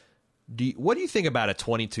do you think about a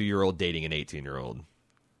 22-year-old dating an 18-year-old?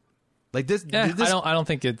 Like this, I don't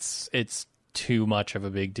think it's too much of a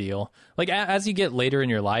big deal. Like as you get later in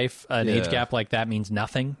your life, an age gap like that means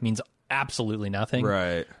nothing. Means absolutely nothing.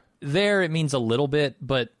 Right. There, it means a little bit,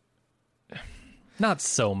 but not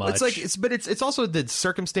so much. It's also the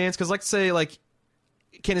circumstance, because like say like,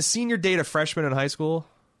 can a senior date a freshman in high school?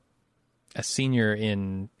 A senior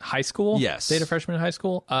in high school? Yes. Date a freshman in high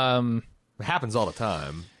school? It happens all the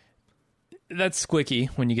time. That's squicky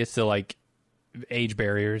when you get to like age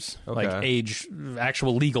barriers, Okay. like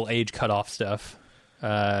actual legal age cutoff stuff.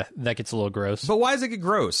 That gets a little gross. But why does it get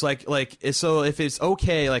gross? So if it's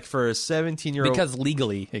okay, like for a 17-year-old, Because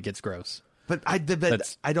legally it gets gross. But I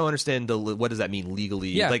don't understand what does that mean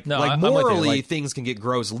legally? Yeah, like no, I'm with you, morally, like- things can get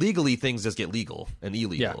gross. Legally, things just get legal and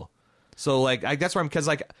illegal. Yeah. So like that's where because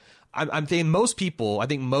like I'm thinking most people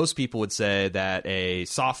would say that a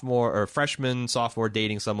sophomore or sophomore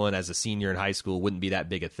dating someone as a senior in high school wouldn't be that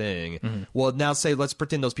big a thing. Mm-hmm. Well, now let's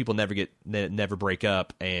pretend those people never break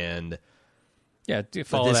up, and Yeah,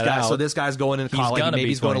 follow that out. So this guy's going into college. gonna Maybe be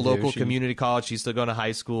he's going to 22. local community college. She's still going to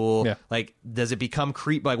high school. Yeah. Like, does it become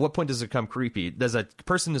creepy? Like, what point does it become creepy? Does a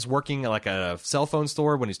person that's working at like a cell phone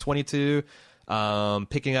store when he's 22,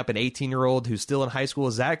 picking up an 18-year-old who's still in high school?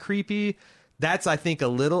 Is that creepy? That's, I think, a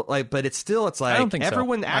little like, but it's like I don't think so.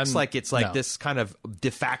 everyone acts like it's like no. this kind of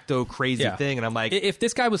de facto crazy thing, and I'm like, if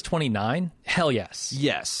this guy was 29, hell yes.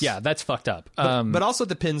 yes, Yeah, that's fucked up. but also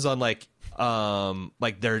depends on like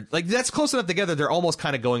they're like that's close enough together. They're almost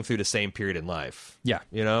kind of going through the same period in life. Yeah.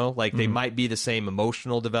 You know, like they might be the same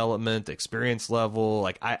emotional development, experience level.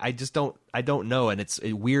 Like I just don't know. And it's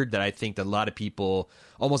weird that I think that a lot of people,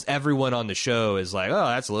 almost everyone on the show is like,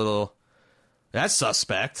 oh, that's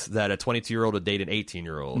suspect that a 22-year-old would date an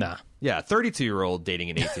 18-year-old. Nah. Yeah. 32-year-old dating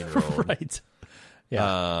an 18-year-old. Right.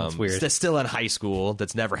 Yeah, that's weird. That's still in high school.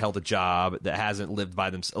 That's never held a job. That hasn't lived by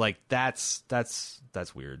themselves. Like that's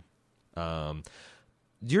weird.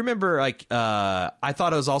 Do you remember, like, I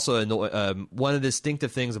thought it was also one of the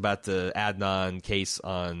distinctive things about the Adnan case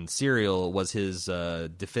on Serial was his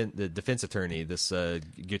the defense attorney, this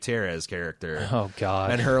Gutierrez character. Oh,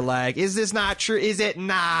 God. And her, like, is this not true? Is it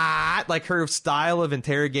not? Like, her style of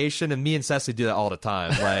interrogation, and me and Cecily do that all the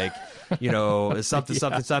time. Like, you know, something.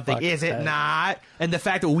 Is it not? And the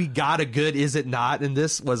fact that we got a good is it not in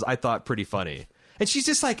this was, I thought, pretty funny. And she's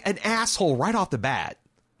just like an asshole right off the bat.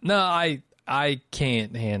 No, I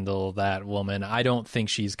can't handle that woman. I don't think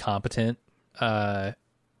she's competent.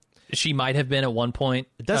 She might have been at one point.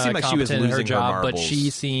 It does seem like she was competent in losing her job, but marbles. she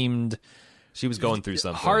seemed She was going through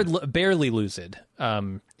something. barely lucid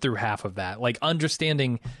through half of that. Like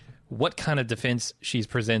understanding what kind of defense she's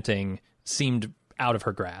presenting seemed out of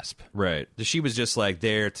her grasp. Right. She was just like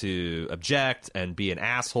there to object and be an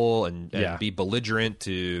asshole and be belligerent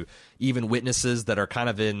to even witnesses that are kind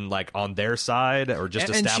of in like on their side or just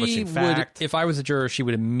establishing fact. If I was a juror, she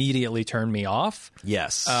would immediately turn me off.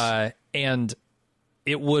 Yes. And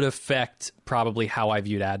it would affect probably how I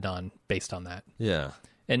viewed Adnan based on that. Yeah.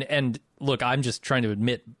 And look, I'm just trying to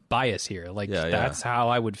admit bias here. Like that's how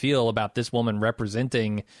I would feel about this woman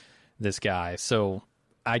representing this guy. So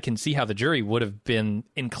I can see how the jury would have been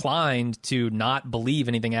inclined to not believe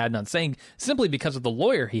anything Adnan's saying simply because of the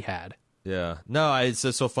lawyer he had. Yeah. No, it's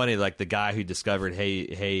just so funny. Like the guy who discovered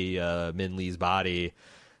Min Lee's body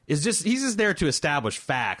is he's just there to establish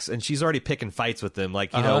facts, and she's already picking fights with him.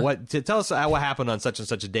 Like, you know, tell us what happened on such and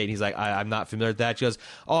such a date. And he's like, I'm not familiar with that. She goes,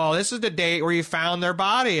 oh, this is the date where you found their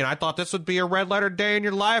body, and I thought this would be a red letter day in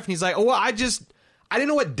your life. And he's like, oh, well, I didn't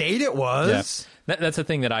know what date it was. Yeah. That's the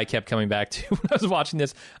thing that I kept coming back to when I was watching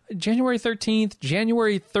this. January 13th,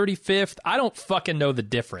 January 35th. I don't fucking know the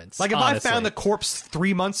difference. Like, if honestly. I found the corpse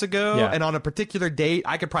 3 months ago and on a particular date,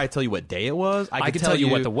 I could probably tell you what day it was. I could tell you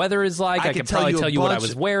what the weather is like. I could probably tell you what I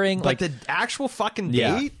was wearing. But the actual fucking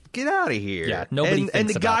date? Get out of here. Yeah, nobody thinks and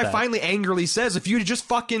the guy that. finally angrily says, if you just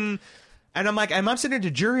fucking... And I'm like, I'm sitting at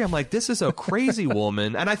the jury, I'm like, this is a crazy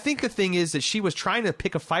woman. And I think the thing is that she was trying to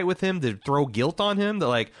pick a fight with him to throw guilt on him. That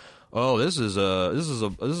like, oh, this is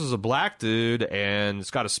a black dude, and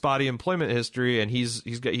it's got a spotty employment history, and he's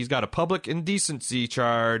got a public indecency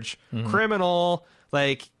charge, criminal.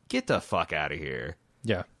 Like, get the fuck out of here.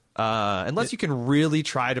 Yeah. Unless you can really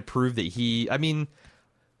try to prove that I mean,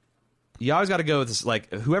 you always got to go with this.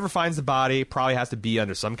 Like, whoever finds the body probably has to be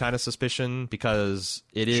under some kind of suspicion because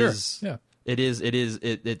it is. Sure. Yeah.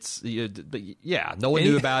 It's no one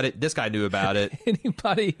knew about it. This guy knew about it.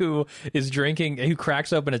 Anybody who is drinking, who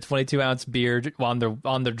cracks open a 22-ounce beer on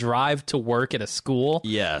the drive to work at a school,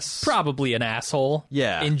 yes, probably an asshole.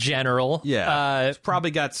 Yeah, in general, it's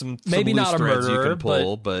probably got some maybe loose not a threads murderer, you can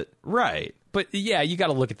pull, but right. But yeah, you got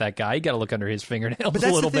to look at that guy. You got to look under his fingernails but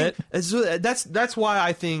a little bit. That's why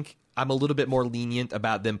I think I'm a little bit more lenient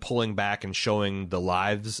about them pulling back and showing the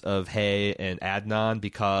lives of Hay and Adnan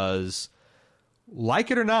because, like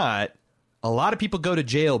it or not, a lot of people go to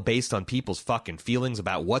jail based on people's fucking feelings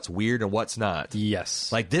about what's weird and what's not.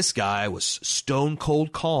 Yes. Like, this guy was stone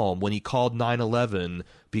cold calm when he called 911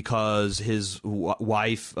 because his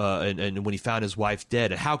wife, and when he found his wife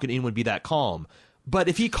dead. And how could anyone be that calm? But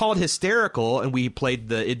if he called hysterical and we played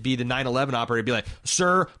it'd be the 911 operator, it'd be like,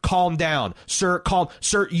 sir, calm down. Sir, calm.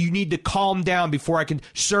 Sir, you need to calm down before I can.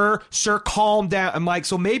 Sir, calm down. I'm like,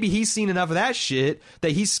 so maybe he's seen enough of that shit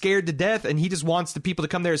that he's scared to death and he just wants the people to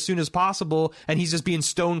come there as soon as possible. And he's just being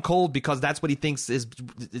stone cold because that's what he thinks is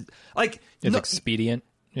like. It's expedient.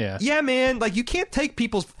 Yeah. Yeah, man. Like, you can't take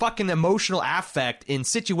people's fucking emotional affect in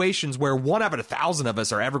situations where 1 out of 1,000 of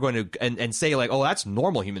us are ever going to and say like, oh, that's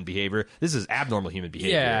normal human behavior. This is abnormal human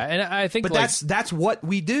behavior. Yeah, and I think, but that's what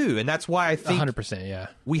we do, and that's why I think 100%. Yeah,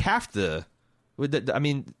 we have to. I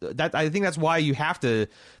mean, I think that's why you have to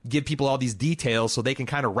give people all these details so they can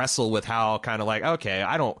kind of wrestle with how kind of like, okay,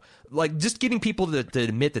 I don't like just getting people to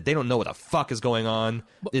admit that they don't know what the fuck is going on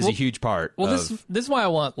is a huge part. Well, this is why I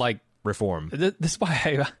want like. Reform. This is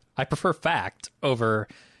why I prefer fact over,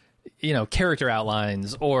 character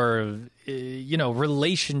outlines or,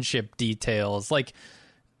 relationship details. Like,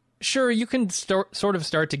 sure, you can sort of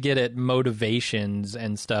start to get at motivations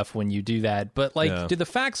and stuff when you do that. But, like, do the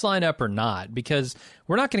facts line up or not? Because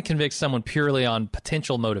we're not going to convict someone purely on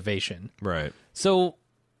potential motivation. Right. So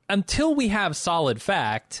until we have solid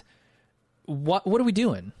fact, what are we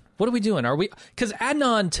doing? What are we doing? Are we? Because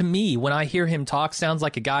Adnan, to me, when I hear him talk, sounds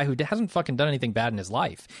like a guy who hasn't fucking done anything bad in his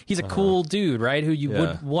life. He's a cool dude, right? Who you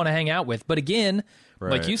would want to hang out with. But again,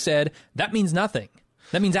 like you said, that means nothing.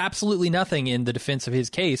 That means absolutely nothing in the defense of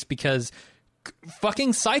his case because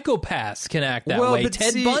fucking psychopaths can act that way.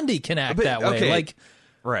 Ted Bundy can act that way. Like,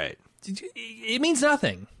 right. It means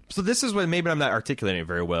nothing. So this is what maybe I'm not articulating it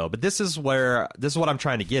very well, but this is what I'm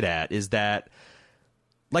trying to get at is that.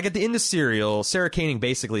 Like, at the end of Serial, Sarah Koenig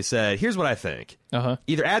basically said, here's what I think.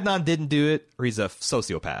 Either Adnan didn't do it, or he's a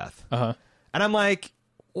sociopath. And I'm like,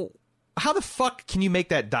 well, how the fuck can you make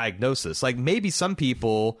that diagnosis? Like, maybe some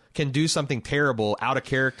people can do something terrible out of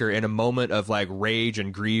character in a moment of, like, rage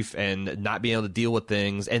and grief and not being able to deal with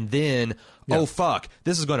things, and then, oh, fuck,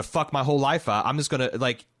 this is going to fuck my whole life out. I'm just going to,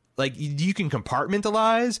 like, you can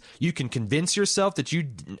compartmentalize. You can convince yourself that you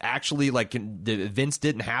actually the events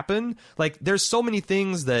didn't happen. Like, there's so many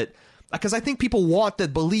things that, because I think people want to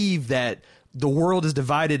believe that the world is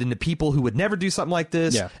divided into people who would never do something like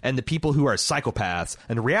this and the people who are psychopaths.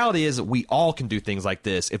 And the reality is that we all can do things like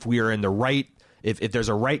this if we are in the right if there's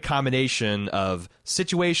a right combination of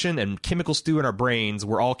situation and chemical stew in our brains,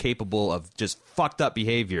 we're all capable of just fucked up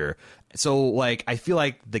behavior. So, like, I feel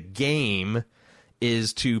like the game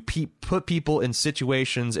is to put people in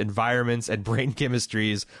situations, environments, and brain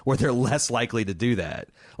chemistries where they're less likely to do that.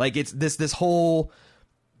 Like, it's this whole,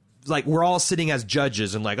 like, we're all sitting as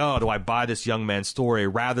judges and like, oh, do I buy this young man's story,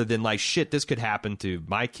 rather than like, shit, this could happen to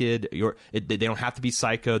my kid. They don't have to be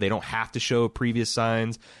psycho. They don't have to show previous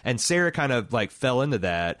signs. And Sarah kind of like fell into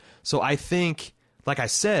that. So I think, like I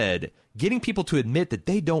said, getting people to admit that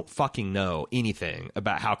they don't fucking know anything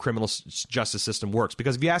about how criminal justice system works.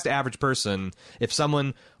 Because if you ask the average person, if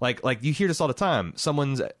someone like you hear this all the time,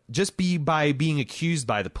 someone's just by being accused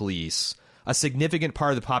by the police, a significant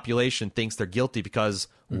part of the population thinks they're guilty, because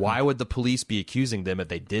why would the police be accusing them if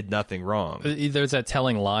they did nothing wrong? There's that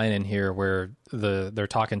telling line in here where they're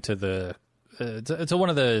talking to to one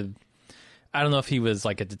of the, I don't know if he was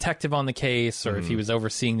like a detective on the case or if he was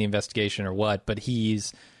overseeing the investigation or what, but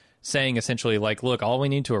he's saying essentially like, look, all we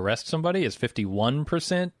need to arrest somebody is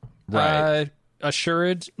 51%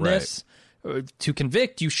 assuredness. Right. To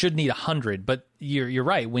convict, you should need 100, but you're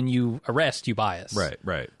right. When you arrest, you bias.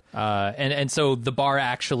 Right. And so the bar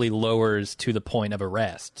actually lowers to the point of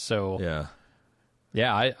arrest. So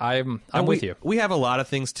I'm with you. We have a lot of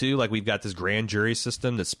things too. Like, we've got this grand jury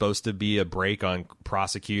system that's supposed to be a break on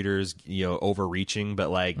prosecutors, overreaching,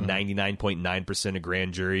 but like 99.9% of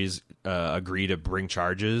grand juries agree to bring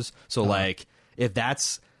charges. So like, if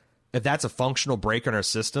that's a functional break on our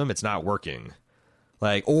system, it's not working.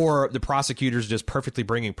 Like, or the prosecutors just perfectly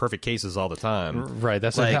bringing perfect cases all the time. Right.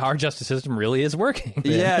 That's like our justice system really is working.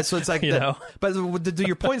 Yeah. So it's like, but to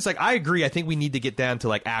your point, it's like, I agree. I think we need to get down to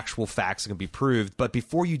like actual facts that can be proved. But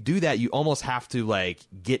before you do that, you almost have to like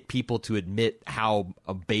get people to admit how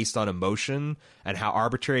based on emotion and how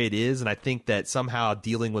arbitrary it is. And I think that somehow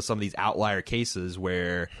dealing with some of these outlier cases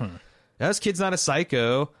where this kid's not a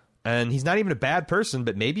psycho and he's not even a bad person,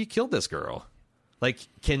 but maybe he killed this girl. Like,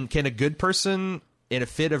 can a good person in a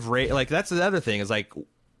fit of rage, like, that's the other thing, is like,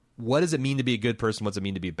 what does it mean to be a good person? What's it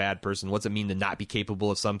mean to be a bad person? What's it mean to not be capable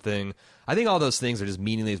of something? I think all those things are just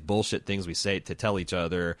meaningless bullshit things we say to tell each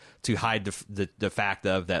other to hide the fact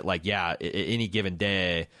of that, like, any given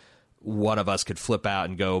day, one of us could flip out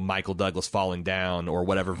and go Michael Douglas falling down, or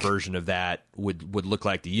whatever version of that would look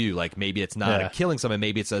like to you. Like, maybe it's not a killing someone,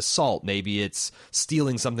 maybe it's assault, maybe it's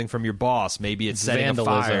stealing something from your boss, maybe it's setting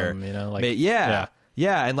vandalism, a fire.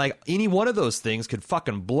 Yeah, and like any one of those things could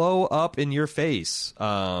fucking blow up in your face.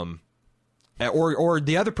 Or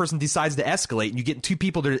the other person decides to escalate, and you get two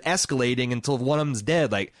people that are escalating until one of them's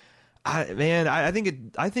dead. Like, I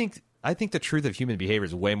think the truth of human behavior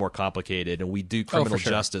is way more complicated, and we do criminal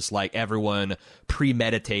justice like everyone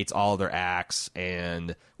premeditates all their acts,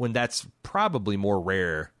 and when that's probably more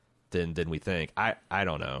rare than we think. I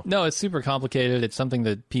don't know. No, it's super complicated. It's something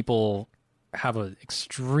that people have an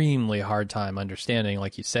extremely hard time understanding,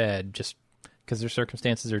 like you said, just because their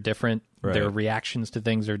circumstances are different, their reactions to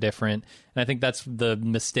things are different. And I think that's the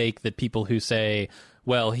mistake that people who say,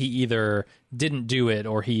 well, he either didn't do it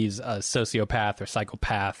or he's a sociopath or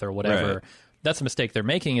psychopath or whatever, that's a mistake they're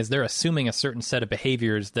making, is they're assuming a certain set of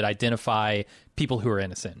behaviors that identify people who are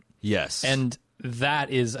innocent. Yes. And that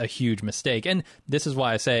is a huge mistake. And this is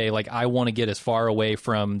why I say, like, I want to get as far away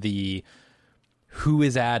from the who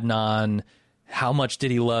is Adnan, how much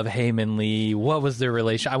did he love Hae-Min Lee, what was their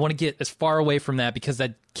relation. I want to get as far away from that, because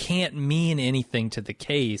that can't mean anything to the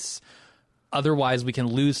case. Otherwise, we can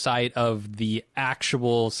lose sight of the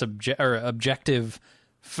actual objective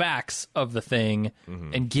facts of the thing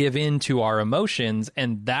and give in to our emotions,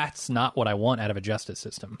 and that's not what I want out of a justice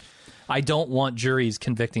system. I don't want juries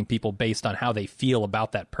convicting people based on how they feel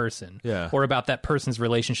about that person, or about that person's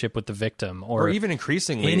relationship with the victim, or even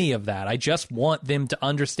increasingly any of that. I just want them to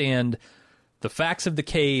understand the facts of the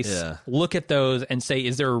case, look at those, and say,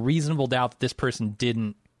 is there a reasonable doubt that this person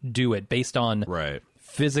didn't do it based on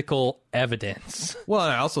physical evidence? Well,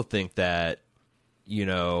 and I also think that,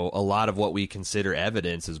 a lot of what we consider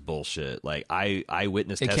evidence is bullshit. Like,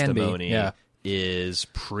 eyewitness testimony is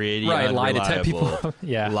pretty unreliable.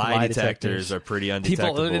 Lie detectors are pretty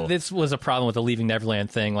undetectable. This was a problem with the Leaving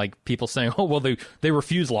Neverland thing. Like, people saying, oh, well, they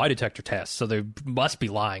refuse lie detector tests, so they must be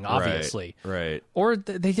lying, obviously. Right. Or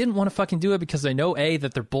they didn't want to fucking do it because they know, A,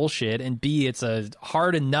 that they're bullshit, and B, it's a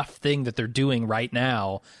hard enough thing that they're doing right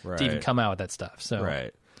now to even come out with that stuff. So.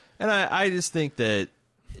 Right. And I just think that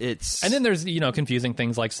and then there's confusing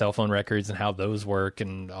things like cell phone records and how those work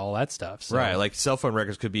and all that stuff. So. Right, like cell phone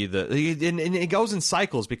records could be and it goes in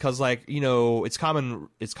cycles, because like it's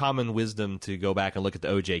common wisdom to go back and look at the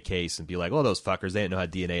OJ case and be like, oh, those fuckers, they didn't know how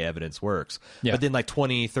DNA evidence works. But then like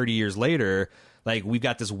 20-30 years later, like we've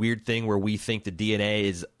got this weird thing where we think the DNA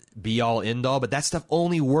is be all end all, but that stuff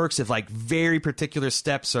only works if like very particular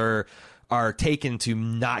steps are taken to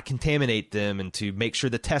not contaminate them and to make sure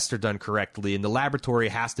the tests are done correctly. And the laboratory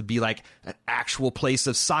has to be like an actual place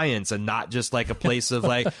of science and not just like a place of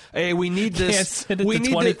like, hey, we need this. Can't send it to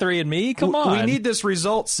 23andMe? Come on. We need this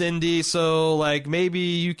result, Cindy. So like maybe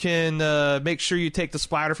you can make sure you take the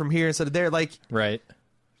splatter from here instead of there. Like, right.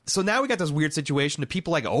 So now we got this weird situation that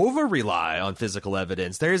people like over rely on physical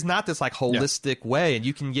evidence. There is not this like holistic way, and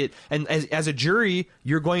you can get, and as a jury,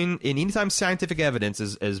 you're going in anytime scientific evidence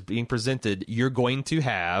is being presented, you're going to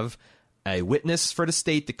have a witness for the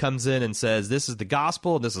state that comes in and says this is the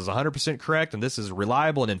gospel, and this is 100% correct, and this is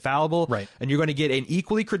reliable and infallible. Right. And you're going to get an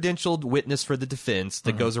equally credentialed witness for the defense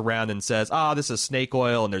that goes around and says, this is snake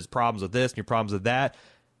oil, and there's problems with this and your problems with that.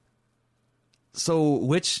 So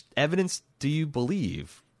which evidence do you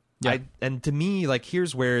believe? Yeah. And to me, like,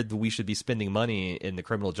 here's where we should be spending money in the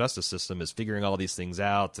criminal justice system is figuring all these things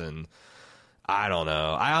out. And I don't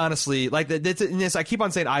know. I honestly, like, I keep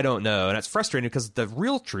on saying I don't know. And it's frustrating because the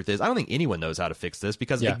real truth is I don't think anyone knows how to fix this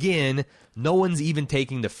because, again, no one's even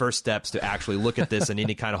taking the first steps to actually look at this in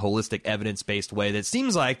any kind of holistic, evidence-based way that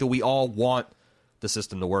seems like that we all want the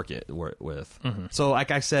system to work with. So,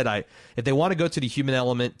 like I said, if they want to go to the human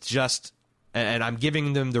element, and I'm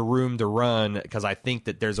giving them the room to run because I think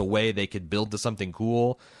that there's a way they could build to something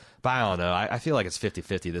cool. But I don't know. I feel like it's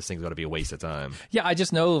 50-50. This thing's going to be a waste of time. Yeah, I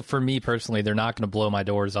just know for me personally, they're not going to blow my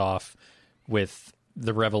doors off with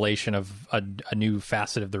the revelation of a new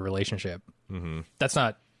facet of the relationship. That's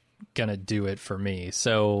not going to do it for me.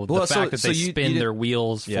 So the fact that they spin their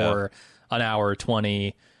wheels for an hour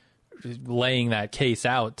 20 laying that case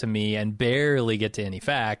out to me and barely get to any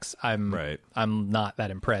facts, I'm not that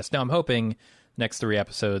impressed. Now I'm hoping next 3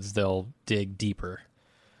 episodes they'll dig deeper.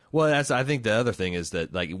 Well, I think the other thing is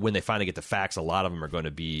that like when they finally get the facts, a lot of them are going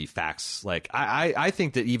to be facts. Like I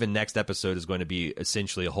think that even next episode is going to be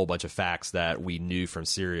essentially a whole bunch of facts that we knew from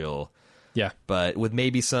Serial. Yeah, but with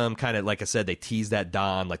maybe some kind of, like I said, they teased that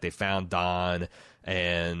Don, like they found Don,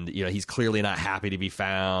 and you know he's clearly not happy to be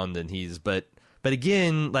found, and but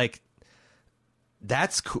again, like.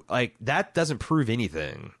 That doesn't prove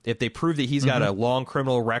anything. If they prove that he's got a long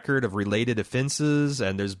criminal record of related offenses,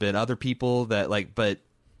 and there's been other people that but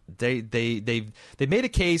they made a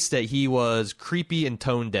case that he was creepy and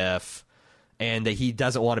tone deaf, and that he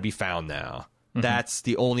doesn't want to be found now. That's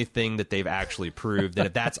the only thing that they've actually proved. And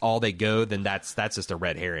if that's all they go, then that's just a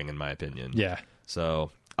red herring, in my opinion. Yeah.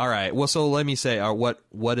 So all right. Well, so let me say,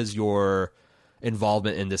 what is your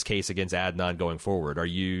involvement in this case against Adnan going forward? Are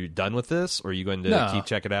you done with this, or are you going to keep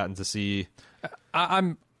checking it out and to see?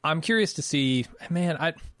 I'm curious to see.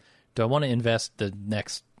 Man, do I want to invest the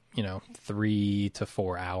next 3 to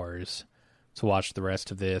 4 hours to watch the rest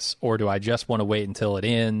of this, or do I just want to wait until it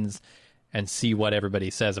ends and see what everybody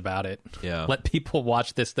says about it? Yeah. Let people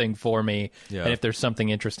watch this thing for me, yeah. And if there's something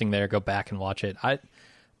interesting there, go back and watch it.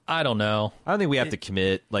 I don't know. I don't think we have to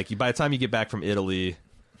commit. Like by the time you get back from Italy.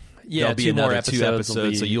 Yeah, there'll be another 2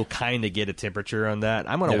 episodes, so you'll kind of get a temperature on that.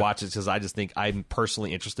 I'm going to watch it because I just think I'm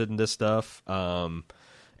personally interested in this stuff. And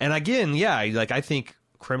again, I think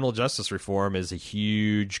criminal justice reform is a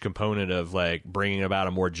huge component of like bringing about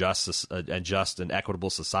a more just and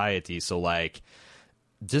equitable society. So like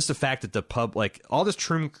just the fact that all this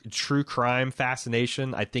true crime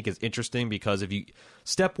fascination, I think is interesting because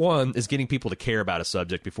step one is getting people to care about a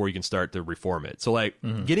subject before you can start to reform it. So like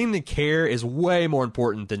getting them to care is way more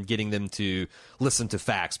important than getting them to listen to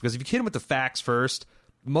facts, because if you hit them with the facts first,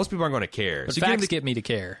 most people aren't going to care. But facts get me to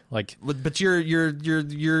care. Like, but you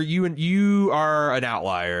are an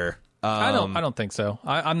outlier. I don't think so.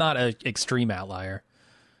 I'm not an extreme outlier.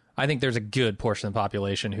 I think there's a good portion of the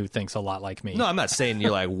population who thinks a lot like me. No, I'm not saying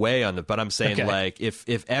you're like way on but I'm saying like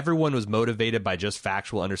if everyone was motivated by just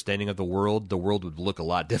factual understanding of the world would look a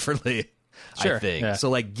lot differently. Sure, I think. Yeah. So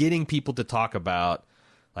like getting people to talk about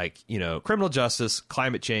like, criminal justice,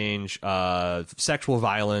 climate change, sexual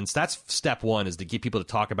violence, that's step one, is to get people to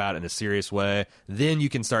talk about it in a serious way. Then you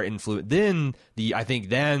can start then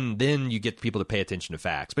you get people to pay attention to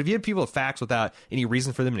facts. But if you have people with facts without any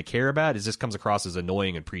reason for them to care about, it just comes across as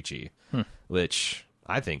annoying and preachy, which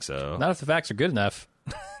I think so. Not if the facts are good enough.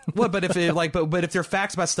 Well, but if they're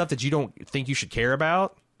facts about stuff that you don't think you should care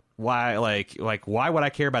about, why why would I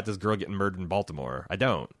care about this girl getting murdered in Baltimore? I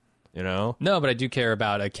don't. No, but I do care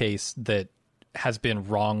about a case that has been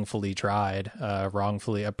wrongfully tried, a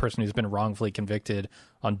person who's been wrongfully convicted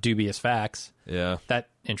on dubious facts. Yeah. That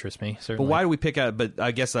interests me, certainly. But why do we pick out? But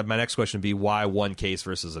I guess my next question would be why one case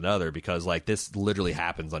versus another? Because like this literally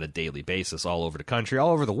happens on a daily basis all over the country,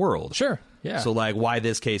 all over the world. Sure. Yeah. So like, why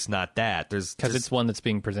this case, not that? Because it's one that's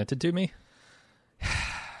being presented to me.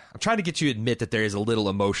 I'm trying to get you to admit that there is a little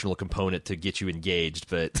emotional component to get you engaged,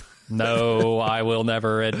 but no, I will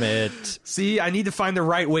never admit. See, I need to find the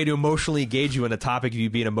right way to emotionally engage you on a topic of you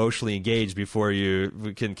being emotionally engaged before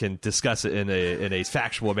you can discuss it in a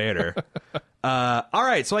factual manner. All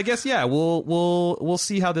right, so I guess we'll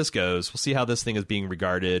see how this goes. We'll see how this thing is being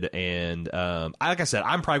regarded, and like I said,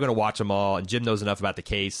 I'm probably going to watch them all. And Jim knows enough about the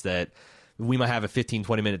case that we might have a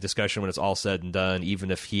 15-20 minute discussion when it's all said and done, even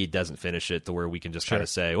if he doesn't finish it, to where we can just kind of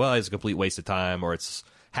say, well, it's a complete waste of time, or it's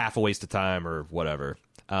half a waste of time, or whatever.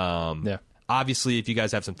 Obviously, if you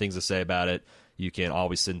guys have some things to say about it, you can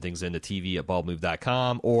always send things into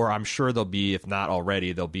tv@baldmove.com, or I'm sure there'll be, if not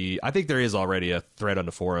already, I think there is already a thread on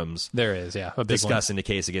the forums. There is, yeah. A big discussing the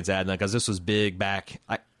case against Adnan, because this was big back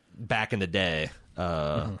in the day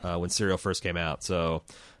when Serial first came out. So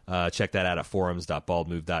check that out at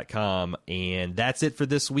forums.baldmove.com. And that's it for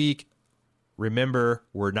this week. Remember,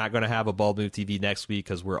 we're not going to have a Bald Move TV next week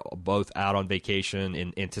because we're both out on vacation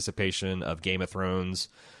in anticipation of Game of Thrones,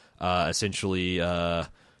 essentially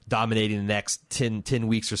dominating the next 10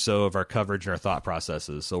 weeks or so of our coverage and our thought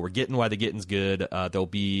processes. So we're getting why the getting's good.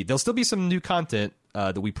 There'll still be some new content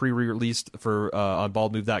that we pre-released for on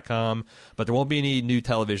baldmove.com, but there won't be any new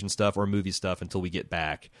television stuff or movie stuff until we get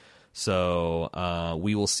back. So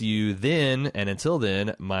we will see you then, and until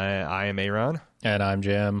then, I am Aaron. And I'm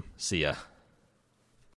Jim. See ya.